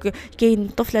نقولوا كاين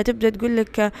طفلة تبدأ تقول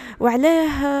لك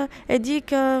وعلاه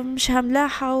هديك مش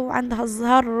ملاحة وعندها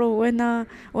الزهر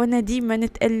وانا ديما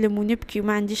نتألم ونبكي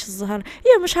وما عنديش الزهر.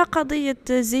 هي مش قضية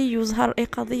زي وزهر، اي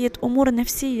قضية امور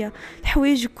نفسية.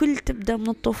 الحوايج كل تبدأ من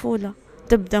الطفولة،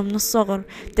 تبدأ من الصغر،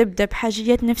 تبدأ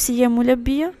بحاجيات نفسية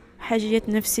ملبية، حاجيات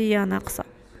نفسية ناقصة.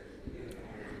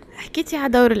 حكيتي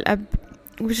على دور الأب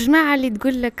والجماعة اللي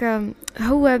تقول لك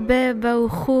هو بابا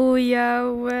وخويا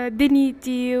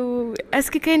ودنيتي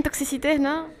اسكي كاين توكسيسيتي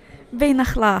هنا بين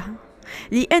خلاه،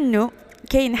 لأنه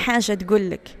كاين حاجة تقول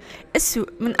لك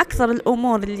من أكثر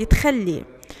الأمور اللي تخلي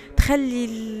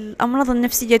الأمراض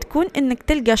النفسية تكون إنك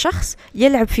تلقى شخص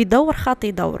يلعب في دور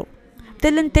خاطي دوره.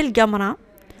 مثلا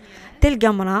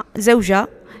تلقى مرأة زوجة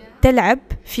تلعب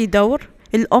في دور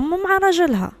الأم مع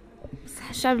رجلها. صح،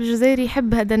 الشعب الجزائري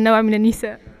يحب هذا النوع من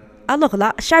النساء.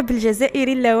 لا، الشعب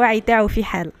الجزائري اللاوعي تاعو في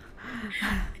حال.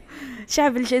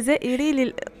 الشعب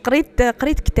الجزائري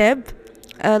قريت كتاب،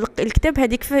 الكتاب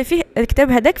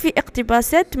هذاك فيه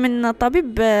اقتباسات من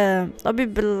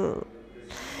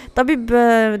طبيب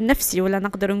نفسي ولا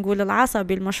نقدر نقول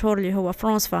العصبي المشهور اللي هو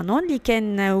فرانس فانون، اللي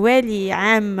كان والي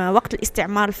عام وقت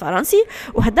الاستعمار الفرنسي،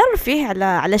 وهدر فيه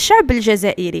على الشعب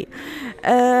الجزائري.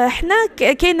 احنا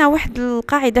كاينه واحد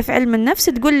القاعده في علم النفس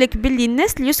تقول لك باللي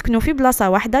الناس اللي يسكنوا في بلاصه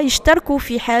واحده يشتركوا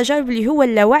في حاجه اللي هو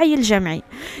اللاوعي الجمعي.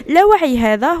 اللاوعي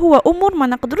هذا هو امور ما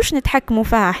نقدروش نتحكموا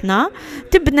فيها احنا،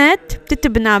 تتبنى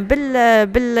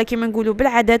كما نقولوا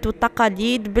بالعادات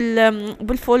والتقاليد،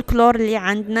 بالفولكلور اللي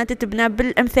عندنا، تتبنى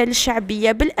بالامثال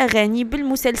الشعبيه، بالاغاني،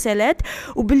 بالمسلسلات،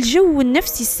 وبالجو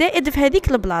النفسي السائد في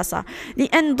هذيك البلاصه.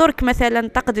 لان درك مثلا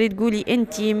تقدري تقولي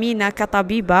انت مينا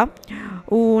كطبيبه،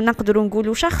 ونقدر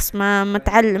نقولوا شخص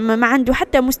ما عنده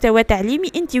حتى مستوى تعليمي،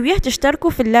 انت وياه تشتركوا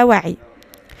في اللاوعي.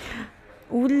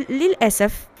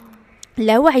 وللاسف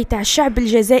اللاوعي تاع الشعب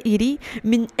الجزائري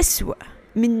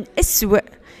من أسوأ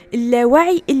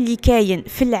اللاوعي اللي كاين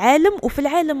في العالم وفي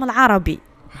العالم العربي.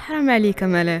 حرام عليك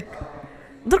ملاك.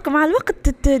 درك مع الوقت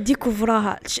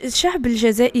تديكوفراها. الشعب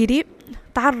الجزائري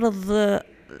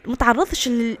متعرضش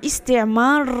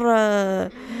للاستعمار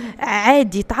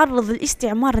عادي، تعرض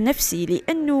للاستعمار نفسي،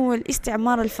 لأنه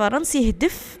الاستعمار الفرنسي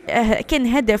كان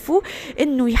هدفه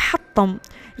أنه يحطم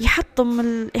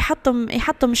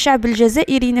الشعب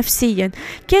الجزائري نفسيا.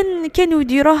 كانوا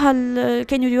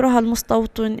يديروها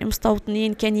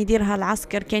المستوطنين، كان يديرها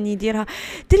العسكر، كان يديرها.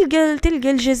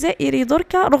 تلقى الجزائري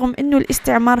دركا رغم انه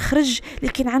الاستعمار خرج،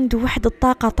 لكن عنده واحد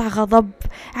الطاقه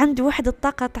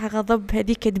تاع غضب،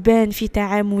 هذيك تبان في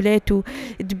تعاملاته،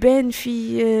 تبان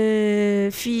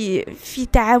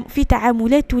في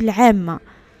تعاملاته العامه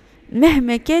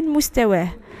مهما كان مستواه.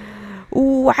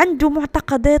 وعنده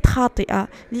معتقدات خاطئة،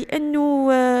 لأنه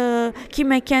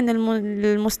كما كان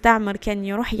المستعمر كان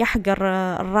يروح يحقر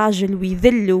الراجل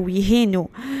ويذله ويهينه،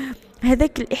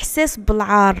 هذاك الإحساس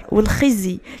بالعار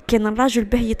والخزي كان الراجل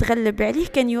به يتغلب عليه،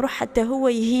 كان يروح حتى هو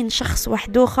يهين شخص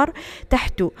واحد آخر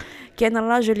تحته. كان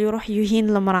الراجل يروح يهين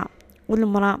المرأة،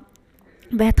 والمرأة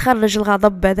به تخرج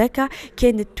الغضب هذاك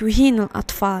كانت تهين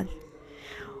الأطفال.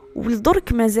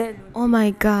 والدرك مازال او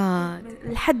ماي جاد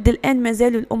لحد الآن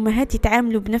مازالوا الأمهات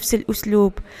يتعاملوا بنفس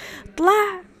الأسلوب.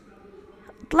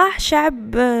 طلع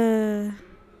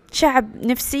شعب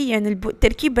نفسيا،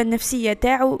 التركيبة النفسية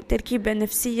تاعو تركيبة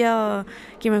نفسية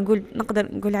كما نقدر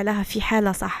نقول عليها في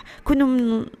حالة صح.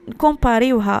 كنا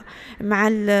نكومباريوها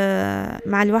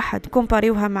مع الواحد،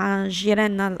 كومباريوها مع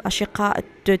جيراننا الأشقاء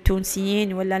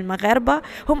التونسيين ولا المغاربة،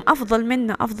 هم أفضل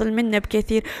منا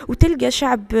بكثير. وتلقى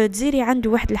شعب جزائري عنده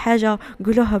واحد الحاجة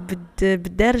نقولوها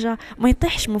بالدارجة، ما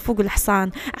يطيحش من فوق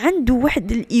الحصان، عنده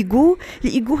واحد الإيجو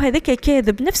هذاك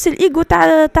كاذب، نفس الإيجو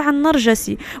تاع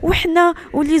النرجسي. وإحنا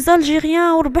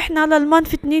والجيريان وربحنا الألمان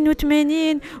في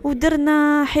 82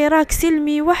 ودرنا حراك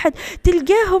سلمي واحد،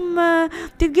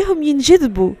 تلقاهم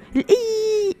ينجذبوا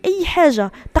لأي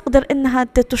حاجة تقدر إنها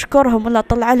تشكرهم ولا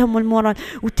تطلع لهم المورال،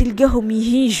 وتلقاهم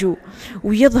يهيجوا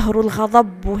ويظهروا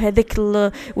الغضب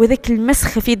وذاك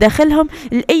المسخ في داخلهم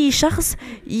لأي شخص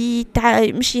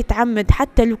مش يتعمد،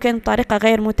 حتى لو كان بطريقة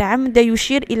غير متعمدة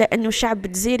يشير إلى أنه الشعب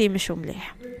الجزائري مش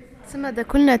مليح. ثم ده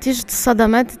كل نتيجة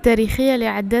الصدمات التاريخية اللي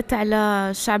عدت على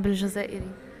الشعب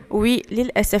الجزائري.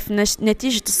 وللأسف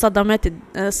نتيجة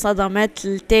الصدمات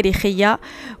التاريخية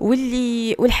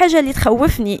والحاجة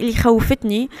اللي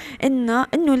خوفتني إنه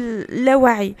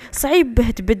اللاوعي صعيب به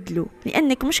تبدله،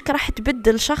 لأنك مش راح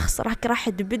تبدل شخص، راح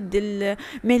تبدل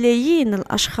ملايين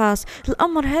الأشخاص.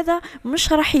 الأمر هذا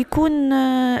مش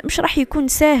راح يكون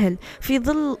سهل في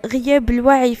ظل غياب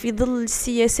الوعي، في ظل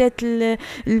السياسات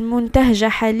المنتهجة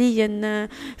حاليا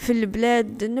في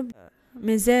البلاد.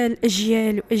 مازال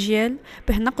أجيال وأجيال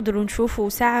به نقدروا نشوفوا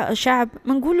شعب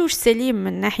ما نقولوش سليم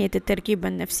من ناحية التركيبة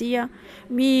النفسية،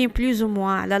 مي بلوز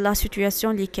موا على لا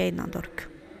سيتوياسيون اللي كاينة درك.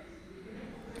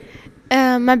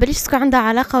 ما بليش تكون عندها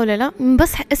علاقة ولا لا،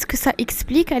 بس اسكو سا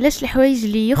اكسبليك علاش الحوايج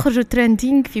اللي يخرجوا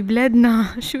ترندينج في بلادنا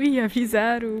شوية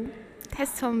بيزار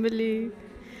وتحسهم باللي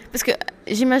باسكو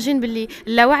جيماجين باللي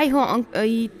اللاوعي هو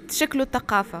يتشكلوا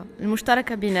الثقافة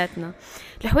المشتركة بيناتنا.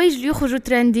 الحوايج اللي يخرجوا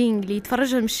ترندينج اللي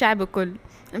يتفرجهم الشعب الكل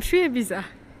شوية بيزار.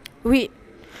 وي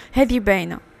هذه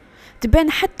باينة،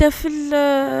 تبان حتى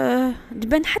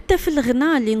في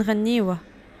الغناء اللي نغنيوه،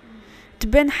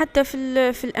 تبان حتى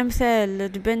في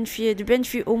الامثال، تبان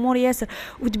في امور ياسر،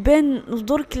 وتبان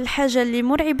درك الحاجه اللي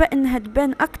مرعبه انها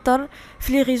تبان اكثر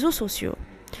في لي ريزو سوسيو،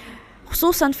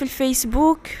 خصوصا في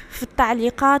الفيسبوك. في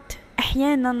التعليقات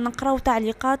احيانا نقراو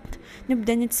تعليقات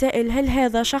نبدا نتسائل هل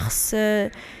هذا شخص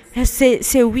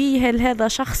سوي، هل هذا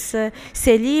شخص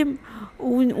سليم،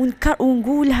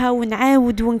 ونقولها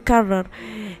ونعاود ونكرر.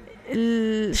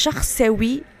 الشخص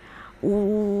سوي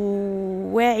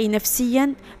وواعي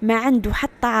نفسيا ما عنده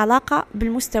حتى علاقة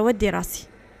بالمستوى الدراسي،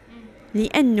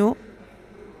 لأنه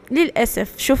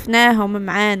للأسف شفناهم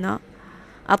معانا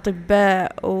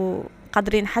أطباء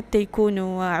وقادرين حتى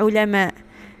يكونوا علماء،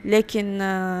 لكن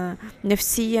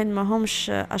نفسيا ما همش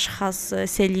أشخاص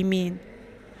سليمين.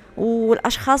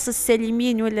 والأشخاص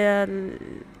السليمين ولا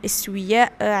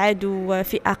السوياء عادوا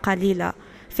فئة قليلة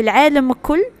في العالم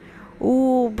كل،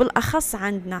 وبالأخص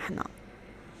عندنا احنا.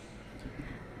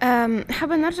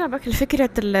 حابة نرجع بك لفكرة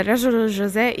الرجل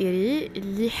الجزائري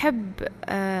اللي يحب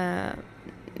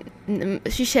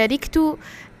في شريكته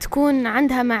تكون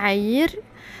عندها معايير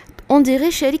اون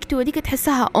ديغي شريكته هذيك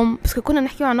تحسها بس كنا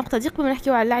نحكيو على النقطة دي قبل ما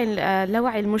نحكيو على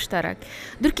اللاوعي المشترك.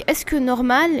 درك اسكو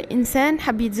نورمال الانسان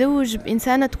حب يتزوج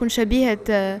بانسانة تكون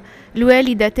شبيهة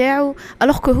الوالدة تاعو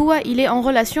الوغ كو هو الي اون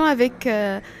ريلاسيون افيك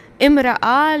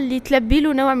امرأة اللي تلبي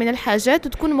له نوع من الحاجات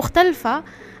وتكون مختلفة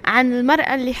عن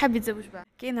المرأة اللي حاب يتزوج بها؟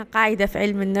 كاينة قاعدة في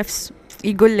علم النفس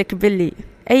يقول لك باللي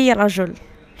أي رجل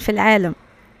في العالم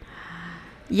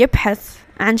يبحث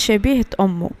عن شبيهة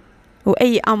أمه،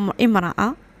 وأي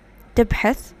امرأة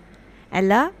تبحث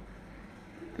على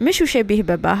مش شبيه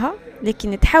باباها،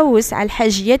 لكن تحوس على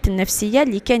الحاجيات النفسية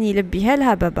اللي كان يلبيها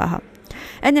لها باباها.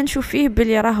 أنا نشوف فيه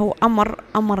باللي راهو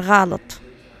أمر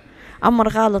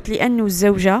غلط، لأنه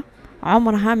الزوجة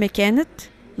عمرها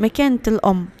ما كانت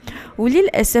الأم.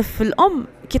 وللأسف الأم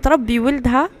كي تربي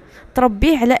ولدها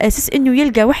تربيه على أساس أنه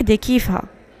يلقى وحدة كيفها،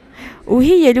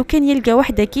 وهي لو كان يلقى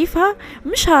وحدة كيفها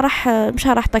مش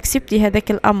راح تكسبتي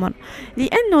هذاك الأمر.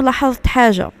 لأنه لاحظت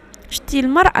حاجة، شتي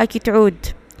المرأة كي تعود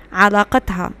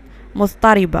علاقتها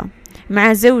مضطربة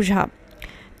مع زوجها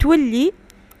تولي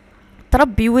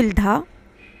تربي ولدها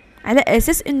على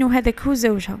أساس أنه هذاك هو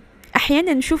زوجها.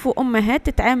 احيانا نشوفوا امهات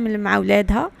تتعامل مع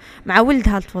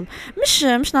ولدها الطفل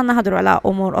مش نهضروا على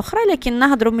امور اخرى، لكن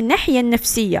نهضروا من الناحيه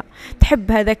النفسيه.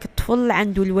 تحب هذاك الطفل،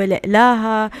 عنده الولاء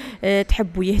لها،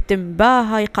 تحب يهتم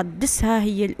بها، يقدسها،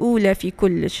 هي الاولى في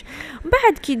كلش.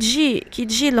 بعد كي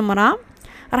تجي المراه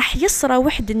راح يصرى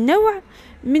واحد النوع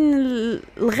من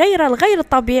الغير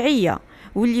طبيعيه،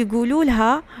 واللي يقولوا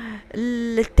لها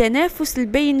التنافس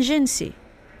البين جنسي،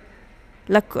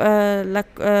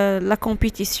 لا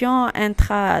كومبيتيسيون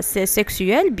انترا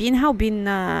سيكسويل بينها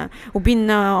وبين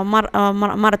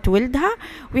مرت ولدها،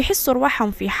 ويحسوا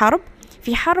رواحهم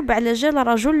في حرب على جال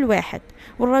رجل واحد.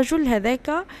 والرجل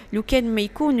هذاك لو كان ما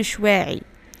يكونش واعي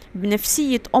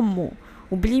بنفسية أمه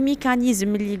وبلي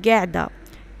ميكانيزم اللي قاعدة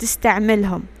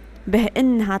تستعملهم به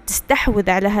انها تستحوذ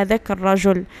على هذاك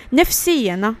الرجل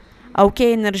نفسيا. أو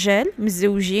كاين رجال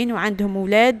متزوجين وعندهم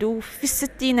أولاد وفي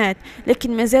الستينات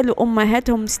لكن ما زالوا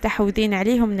أمهاتهم مستحوذين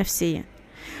عليهم نفسيا،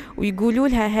 ويقولوا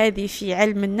لها هذه في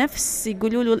علم النفس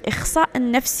يقولوا له الإخصاء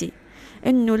النفسي،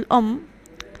 إنه الأم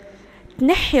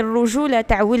تنحي الرجولة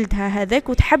تاع ولدها هذاك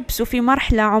وتحبسه في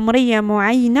مرحلة عمرية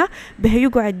معينة به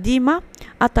يقعد ديما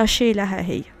أطاشي لها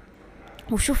هي.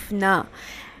 وشفنا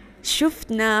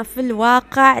في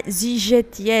الواقع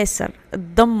زيجات ياسر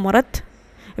اتدمرت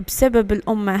بسبب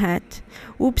الأمهات،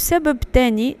 وبسبب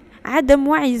تاني عدم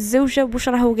وعي الزوجة وش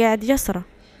راهو قاعد يسرى.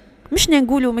 مش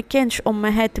نقولوا ما كانش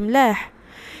أمهات ملاح،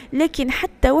 لكن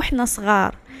حتى وإحنا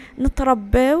صغار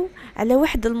نترباو على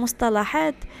واحد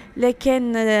المصطلحات،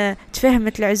 لكن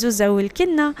تفهمت العزوزة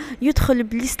والكنة يدخل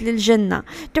بليس للجنة.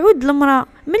 تعود المرأة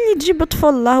ملي تجيب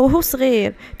طفلة وهو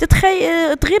صغير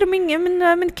تغير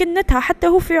من كنتها حتى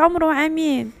هو في عمره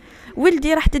عامين،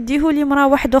 ولدي راح تديهولي مرأة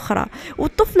واحدة أخرى،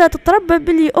 والطفلة تتربى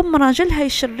بلي أم راجلها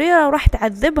شريرة وراح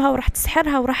تعذبها وراح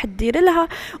تسحرها وراح تدير لها.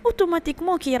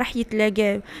 اوتوماتيكمون كي راح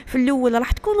يتلاقاو في الأول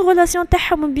راح تكون الغولاسيون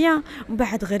تاعهم بيان، ومن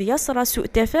بعد غير يصرى سوء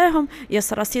تفاهم،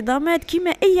 يصرى صدامات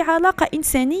كيما أي علاقة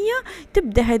إنسانية.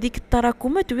 تبدأ هذيك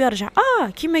التراكمات ويرجع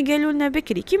كيما قالوا لنا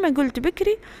بكري، كيما قلت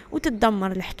بكري،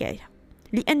 وتتدمر الحكاية.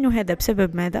 لأنه هذا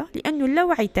بسبب ماذا؟ لأنه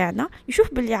اللاوعي تاعنا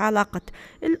يشوف بلي علاقة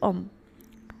الأم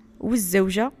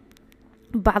والزوجة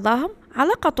بعضهم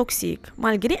علاقة توكسيك،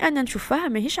 مالقري أنا نشوفها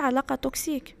ماهيش علاقة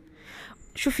توكسيك.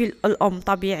 شوفي الأم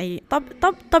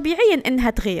طبيعيا أنها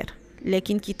تغير،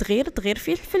 لكن كي تغير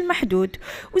في المحدود.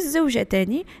 والزوجة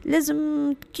تاني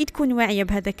لازم كي تكون واعية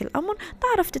بهذاك الأمر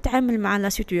تعرف تتعامل مع لا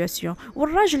سيتوياسيون.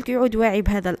 والراجل كي يعود واعي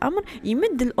بهذا الأمر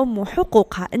يمد الأم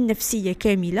حقوقها النفسية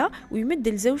كاملة، ويمد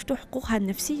لزوجته حقوقها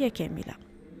النفسية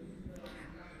كاملة.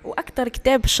 واكثر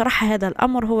كتاب شرح هذا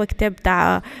الامر هو كتاب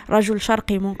تاع رجل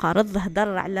شرقي منقرض،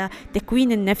 هدر على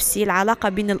تكوين النفسي، العلاقه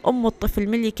بين الام والطفل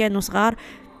ملي كانوا صغار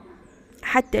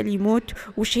حتى ليموت،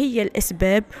 وش هي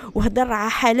الاسباب، وهدر على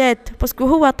حالات باسكو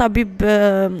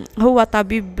هو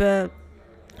طبيب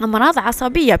امراض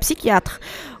عصبيه، بسيكياتر،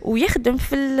 ويخدم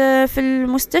في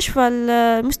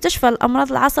المستشفى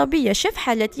الامراض العصبيه. شاف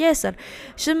حالات ياسر.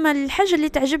 شما الحاجه اللي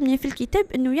تعجبني في الكتاب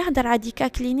انه يهدر على ديكا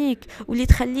كلينيك، واللي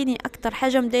تخليني اكثر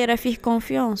حاجه مدايره فيه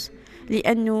كونفيونس،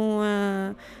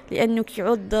 لانه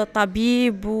كيعود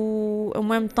طبيب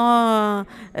ومام طون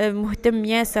مهتم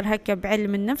ياسر هكا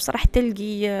بعلم النفس، راح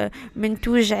تلقي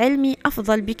منتوج علمي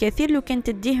افضل بكثير لو كان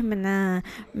تديه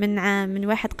من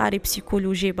واحد قاري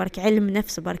بسيكولوجي برك، علم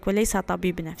نفس برك، وليس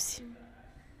طبيب نفسي.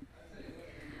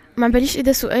 ما باليش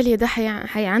اذا سؤالي ده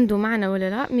حي عنده معنى ولا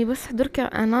لا، مي بس دركا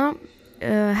انا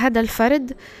هذا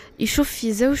الفرد يشوف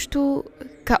في زوجته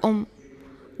كأم،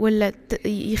 ولا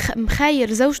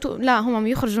مخاير زوجته، لا هم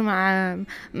يخرجوا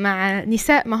مع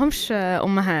نساء ما همش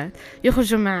أمهات،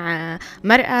 يخرجوا مع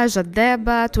مرأة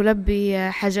جذابة تلبي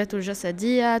حاجاته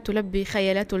الجسدية، تلبي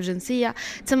خيالاته الجنسية.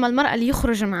 ثم المرأة اللي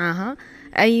يخرج معها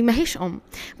أي ما هيش أم،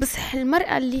 بس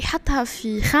المرأة اللي حطها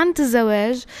في خانة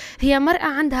الزواج هي مرأة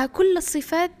عندها كل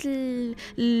الصفات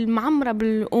المعمرة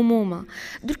بالأمومة.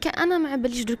 درك أنا ما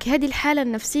باليش درك هذه الحالة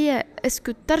النفسية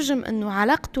اسكو تترجم أنه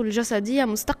علاقته الجسدية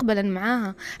مستقبلا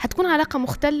معاها حتكون علاقة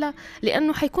مختلة،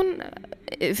 لأنه حيكون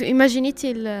في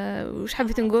إيماجينيتي وش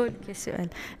حبيت نقول كسؤال.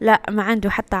 لا، ما عنده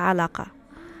حتى علاقة.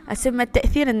 أسمى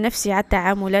التأثير النفسي على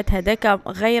التعاملات هذاك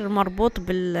غير مربوط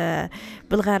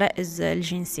بالغرائز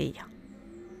الجنسية.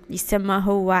 يسمى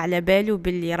هو على باله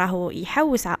باللي راهو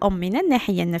يحوس على أم من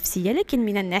الناحية النفسية، لكن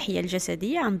من الناحية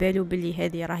الجسدية عم باله باللي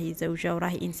هذه راهي زوجة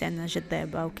وراهي إنسانة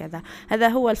جذابة وكذا. هذا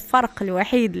هو الفرق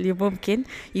الوحيد اللي ممكن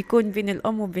يكون بين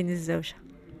الأم وبين الزوجة.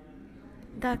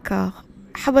 داكار.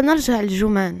 حابة نرجع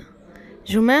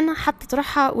جمانة حطت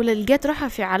روحها ولا لقيت روحها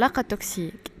في علاقة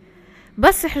توكسيك.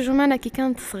 بس جمانة كي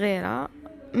كانت صغيرة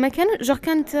ما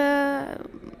كانت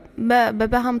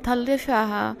باباها مطلع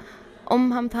فيها،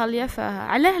 أمها مطالية فيها،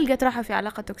 علاه لقيت روحها في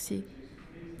علاقة توكسيك؟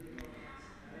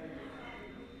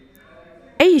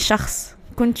 أي شخص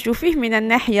كنت تشوفيه من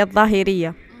الناحية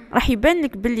الظاهرية راح يبان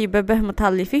لك باللي باباه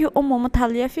متهلي فيه وأمه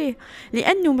متهلية فيه،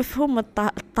 لأنه مفهوم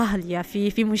التهلية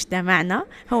في مجتمعنا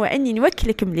هو أني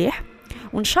نوكلك مليح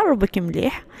ونشربك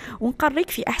مليح ونقريك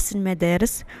في أحسن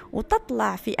مدارس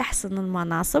وتطلع في أحسن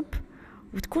المناصب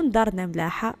وتكون دارنا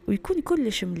ملاحة ويكون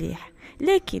كلش مليح.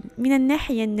 لكن من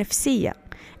الناحية النفسية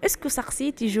اسكو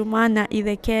سقسيتي جمانة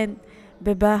إذا كان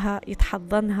باباها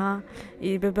يتحضنها،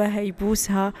 باباها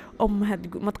يبوسها، أمها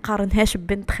ما تقارنهاش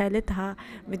ببنت خالتها،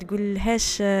 ما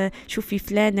تقولهاش شوفي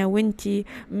فلانة وانتي،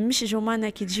 مش جمانة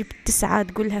كي تجيب 9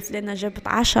 تقولها فلانة جابت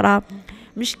 10،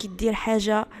 مش كي تدير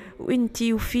حاجة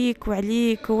وانتي وفيك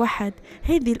وعليك وواحد.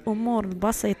 هذه الأمور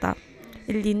البسيطة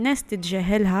اللي الناس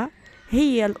تتجاهلها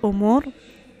هي الأمور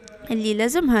اللي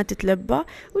لازمها تتلبى،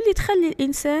 واللي تخلي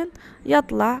الإنسان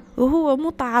يطلع وهو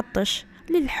متعطش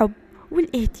للحب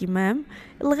والاهتمام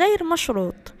الغير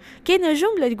مشروط. كاينه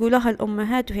جملة تقولها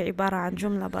الأمهات وهي عبارة عن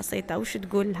جملة بسيطة. وش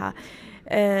تقولها؟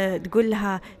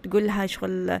 تقولها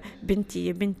شغل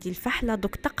بنتي الفحلة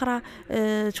دوك تقرأ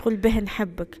شغل به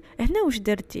نحبك. هنا وش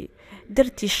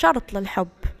درتي شرط للحب،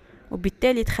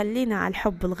 وبالتالي تخلينا على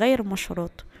الحب الغير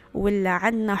مشروط، ولا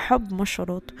عنا حب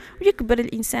مشروط. ويكبر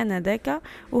الإنسان ذاك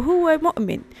وهو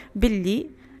مؤمن باللي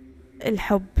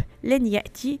الحب لن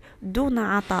يأتي دون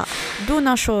عطاء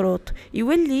دون شروط.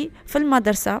 يولي في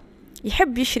المدرسة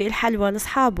يحب يشري الحلوى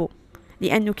لأصحابه،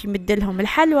 لأنه كي مدلهم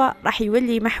الحلوى راح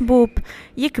يولي محبوب،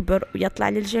 يكبر ويطلع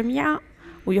للجامعة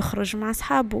ويخرج مع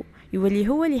أصحابه، يولي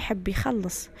هو اللي يحب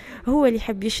يخلص، هو اللي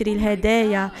يحب يشري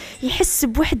الهدايا، يحس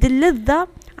بوحدة اللذة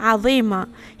عظيمة،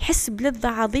 يحس بلذة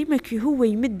عظيمة كي هو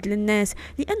يمد للناس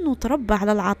لأنه تربى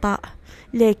على العطاء.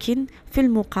 لكن في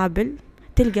المقابل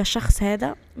تلقى الشخص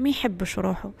هذا ما يحبش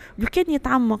روحه، وكان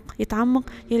يتعمق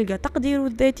يلقى تقديره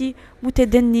الذاتي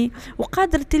متدني،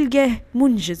 وقادر تلقاه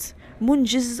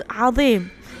منجز عظيم.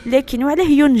 لكن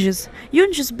وعليه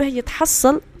ينجز به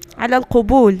يتحصل على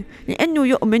القبول، لأنه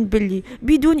يؤمن باللي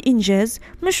بدون إنجاز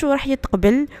مش راح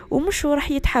يتقبل ومش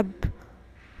راح يتحب.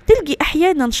 تلقي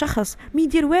أحيانا شخص ما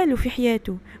يدير والو في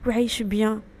حياته وعايش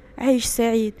بيان، عايش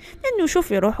سعيد، لأنه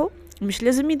شوف روحه مش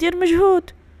لازم يدير مجهود،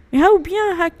 هاو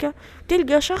بيان هكا.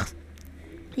 تلقى شخص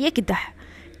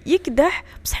يكدح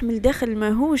بصح من الداخل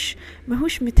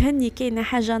ماهوش متهني، كاينه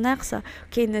حاجه ناقصه.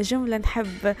 كاينه جمله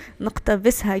نحب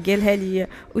نقتبسها قالها لي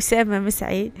أسامة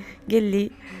مسعي، قال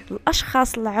لي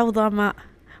الاشخاص العظماء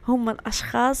هم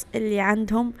الاشخاص اللي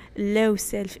عندهم لو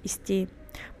سيلف استيم،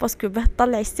 باسكو به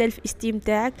تطلعي السيلف استيم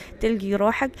تاعك تلقي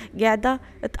روحك قاعده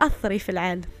تاثري في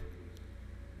العالم.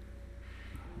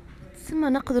 ثم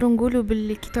نقدر نقولوا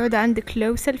باللي كي تعود عندك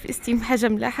لو سيلف استيم حاجه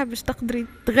ملاحه باش تقدري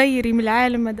تغيري من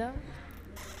العالم هذا.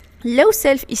 لو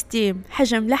سيلف استيم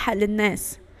حاجه ملاحه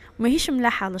للناس ماهيش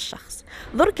ملاحه للشخص.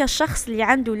 درك الشخص اللي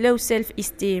عنده لو سيلف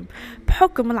استيم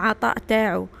بحكم العطاء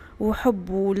تاعو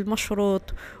وحبه المشروط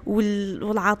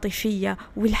والعاطفيه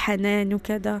والحنان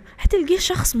وكذا، حتلقيه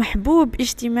شخص محبوب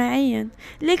اجتماعيا.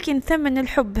 لكن ثمن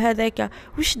الحب هذاك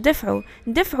وش دفعه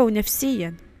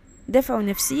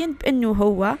نفسيا بأنه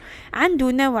هو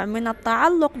عنده نوع من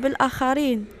التعلق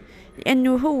بالآخرين،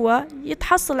 لأنه هو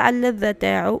يتحصل على اللذة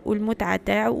تاعه والمتعة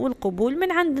تاعه والقبول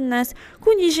من عند الناس.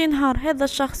 كون يجي نهار هذا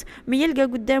الشخص ما يلقى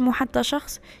قدامه حتى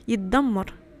شخص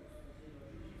يتدمر.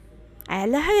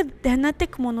 على هنا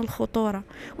تكمن الخطورة.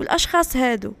 والأشخاص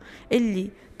هادو اللي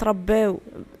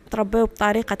تربوا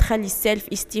بطريقة تخلي السيلف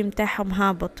استيم تاعهم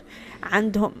هابط،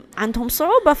 عندهم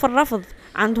صعوبة في الرفض،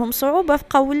 عندهم صعوبة في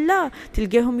قول لا،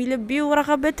 تلقاهم يلبيوا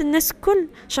ورغبات الناس كل.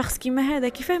 شخص كيما هذا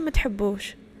كيفاه ما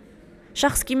تحبوش؟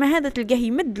 شخص كيما هذا تلقاه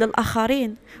يمد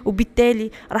للآخرين،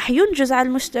 وبالتالي راح ينجز على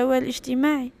المستوى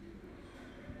الاجتماعي.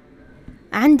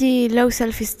 عندي لو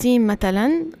سيلف استيم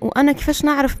مثلا، وانا كيفاش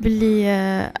نعرف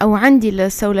باللي او عندي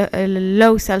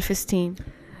لو سيلف استيم؟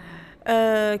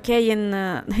 كاين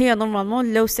هي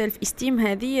نورمالمون لو سيلف استيم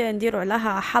هذه نديروا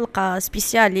عليها حلقة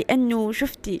سبيسيال، لأنه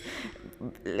شفتي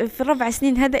في 4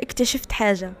 سنين هذا اكتشفت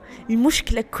حاجة،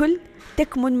 المشكلة كل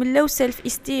تكمن من لو سيلف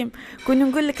استيم. كنا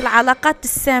نقول لك العلاقات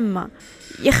السامة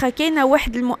يا اخي، كاينه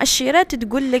واحد المؤشرات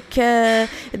تقول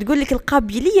لك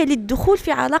القابليه للدخول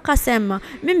في علاقه سامه،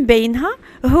 من بينها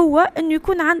هو انه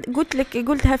يكون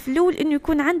قلتها في الاول انه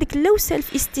يكون عندك لو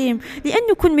سيلف استيم.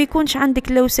 لانه كون ما يكونش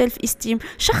عندك لو سيلف استيم،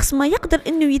 شخص ما يقدر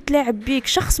انه يتلاعب بيك،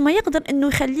 شخص ما يقدر انه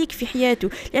يخليك في حياته،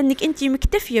 لانك انت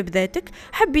مكتفيه بذاتك.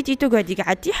 حبيتي تقعدي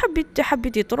قعدتي،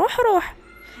 حبيتي روح.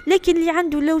 لكن اللي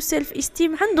عنده لو سيلف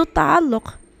استيم عنده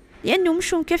التعلق، لأنه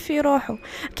مش مكفي روحه.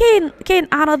 كاين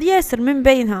أعراض ياسر، من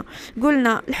بينها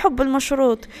قلنا الحب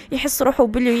المشروط، يحس روحه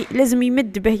بلي لازم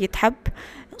يمد به يتحب،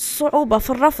 الصعوبة في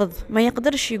الرفض، ما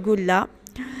يقدرش يقول لا،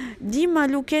 ديما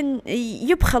لو كان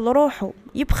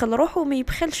يبخل روحه ما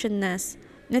يبخلش الناس.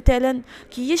 مثلا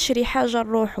كي يشري حاجة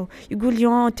لروحه يقول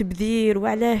يا تبذير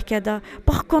وعلاه كذا،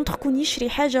 باغ كونتر كون يشري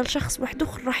حاجة لشخص واحد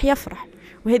اخر راح يفرح،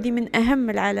 وهذه من أهم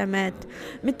العلامات.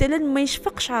 مثلا ما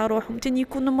يشفقش على روحه، مثلا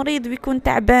يكون مريض ويكون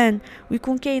تعبان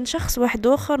ويكون كاين شخص واحد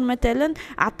آخر مثلا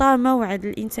أعطاه موعد،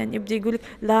 الإنسان يبدأ يقولك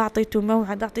لا أعطيته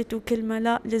موعد، أعطيته كلمة،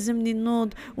 لا لازمني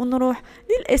نوض ونروح.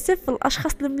 للأسف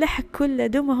الأشخاص الملاح كل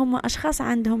دوما هم أشخاص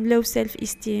عندهم لو سيلف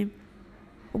استيم،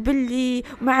 وباللي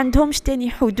ما عندهمش تاني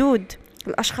حدود.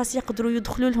 الاشخاص يقدروا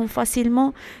يدخلوا لهم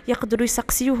فاسيلمون، يقدروا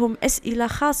يسقسيوهم اسئله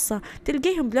خاصه،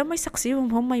 تلقيهم بلا ما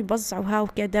يسقسيوهم هم يبزعوها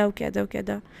وكذا وكذا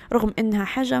وكذا، رغم انها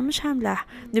حاجه مش ملاح.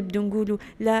 نبدو نقولوا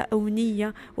لا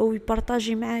اونيه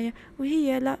ويبارطاجي معايا،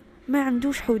 وهي لا، ما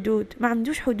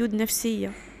عندوش حدود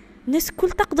نفسيه. الناس كل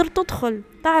تقدر تدخل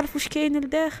تعرف وش كاين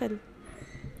لداخل.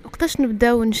 وقتاش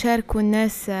نبداو نشاركوا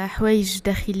الناس حوايج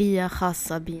داخليه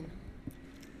خاصه بينا؟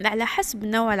 على حسب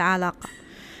نوع العلاقه.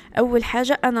 أول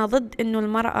حاجة أنا ضد أنه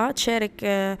المرأة تشارك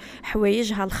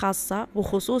حوايجها الخاصة،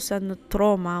 وخصوصا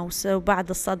التروما وبعض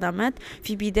الصدمات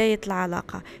في بداية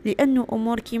العلاقة، لأنه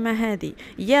أمور كيما هذه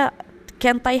يا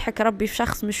كان طيحك ربي في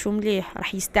شخص مش مليح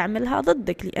راح يستعملها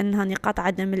ضدك، لأنها نقاط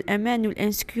عدم الأمان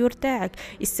والإنسكيور تاعك.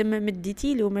 يسمى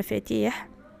مديتي له مفاتيح،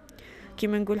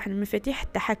 كيما نقول احنا مفاتيح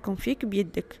التحكم فيك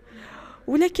بيدك،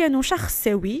 ولا كانوا شخص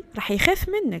سوي راح يخاف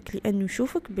منك، لأنه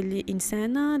يشوفك باللي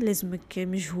إنسانة لازمك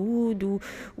مجهود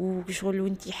وشغل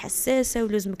وانتي حساسة،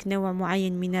 ولازمك نوع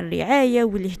معين من الرعاية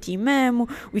والاهتمام،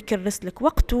 ويكرس لك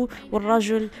وقته.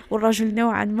 والرجل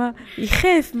نوعا ما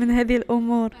يخاف من هذه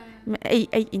الأمور.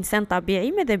 أي إنسان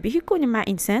طبيعي ماذا به يكون مع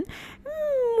إنسان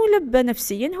ملبى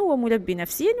نفسيا، هو ملبي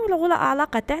نفسيا، والغلا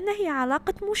علاقة تاعنا هي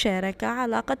علاقة مشاركة،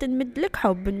 علاقة نمدلك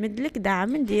حب، نمدلك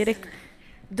دعم، نديرك.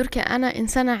 درك أنا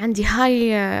إنسانة عندي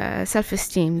هاي سيلف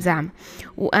استيم زعم،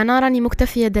 وأنا راني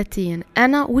مكتفية ذاتيا،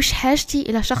 أنا وش حاجتي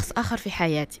إلى شخص آخر في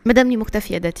حياتي مادامني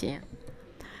مكتفية ذاتيا؟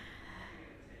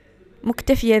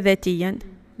 مكتفية ذاتيا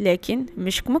لكن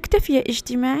مش مكتفية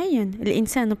اجتماعيا.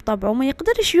 الإنسان بطبعه ما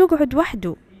يقدرش يقعد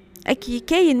وحده.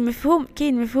 كاين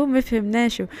مفهوم ما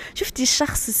فهمناشه. شفتي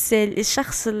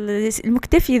الشخص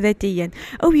المكتفي ذاتيا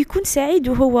او يكون سعيد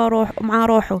وهو مع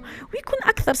روحه، ويكون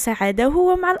اكثر سعادة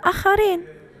وهو مع الاخرين،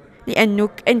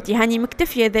 لانك انت هاني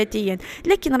مكتفية ذاتيا،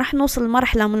 لكن راح نوصل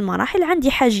لمرحلة من المراحل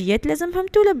عندي حاجيات لازمهم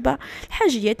تلبى.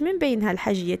 الحاجيات من بينها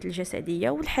الحاجيات الجسدية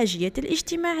والحاجيات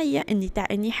الاجتماعية، اني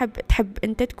تحب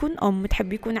انت تكون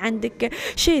تحب يكون عندك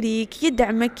شريك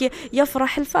يدعمك،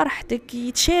 يفرح لفرحتك،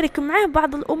 يتشارك معه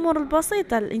بعض الامور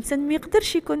البسيطة. الانسان ما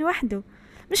يقدرش يكون وحده.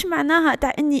 مش معناها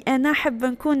تاع اني انا حابة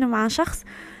نكون مع شخص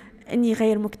اني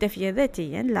غير مكتفية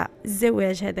ذاتيا، لا.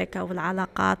 الزواج هذاك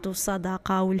والعلاقات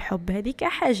والصداقة والحب هذيك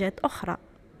حاجات اخرى،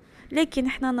 لكن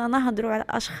احنا نهضروا على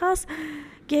اشخاص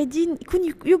قاعدين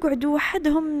يقعدوا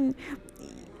وحدهم،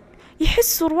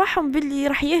 يحسوا رواحهم باللي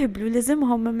راح يهبلوا،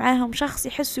 لازمهم معاهم شخص،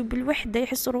 يحسوا بالوحدة،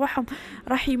 يحسوا رواحهم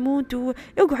راح يموتوا.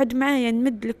 يقعد معايا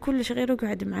نمد لك كلش غير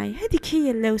يقعد معايا، هذيك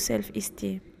هي اللو سيلف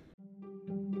استيم.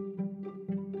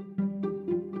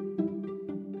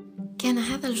 كان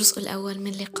هذا الجزء الأول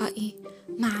من لقائي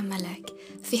مع ملاك.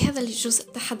 في هذا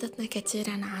الجزء تحدثنا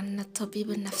كثيرا عن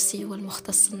الطبيب النفسي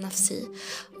والمختص النفسي،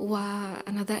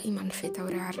 وأنا دائما في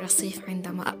تورع الرصيف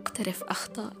عندما أقترف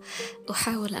أخطاء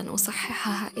أحاول أن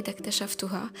أصححها إذا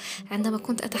اكتشفتها. عندما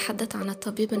كنت أتحدث عن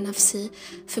الطبيب النفسي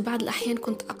في بعض الأحيان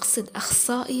كنت أقصد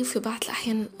أخصائي، وفي بعض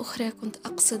الأحيان الأخرى كنت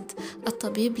أقصد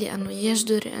الطبيب، لأنه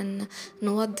يجدر أن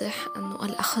نوضح أن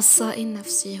الأخصائي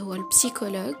النفسي هو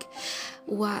البسيكولوج،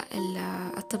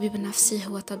 والطبيب النفسي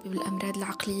هو طبيب الأمراض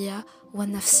العقلية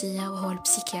والنفسية وهو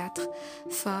البسيكياتر.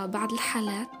 فبعض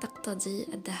الحالات تقتضي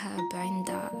الذهاب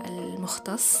عند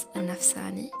المختص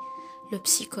النفساني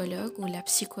البسيكولوج ولا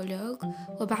بسيكولوج،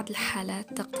 وبعض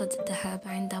الحالات تقتضي الذهاب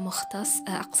عند مختص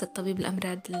أقصد طبيب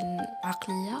الأمراض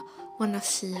العقلية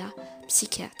والنفسية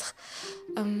بسيكياتر.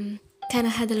 كان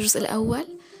هذا الجزء الأول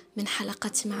من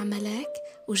حلقتي مع ملاك.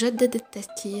 أجدد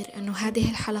التذكير أن هذه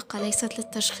الحلقة ليست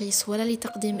للتشخيص ولا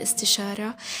لتقديم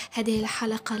استشارة، هذه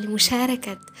الحلقة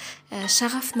لمشاركة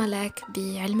شغف ملاك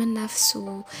بعلم النفس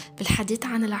وبالحديث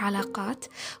عن العلاقات،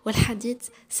 والحديث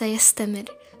سيستمر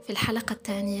في الحلقة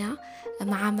الثانية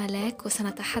مع ملاك،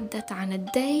 وسنتحدث عن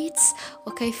الديتس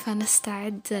وكيف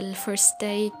نستعد للفيرست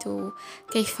ديت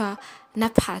وكيف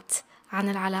نبحث عن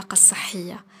العلاقة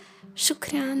الصحية.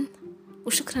 شكرا،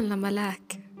 وشكرا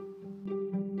لملاك.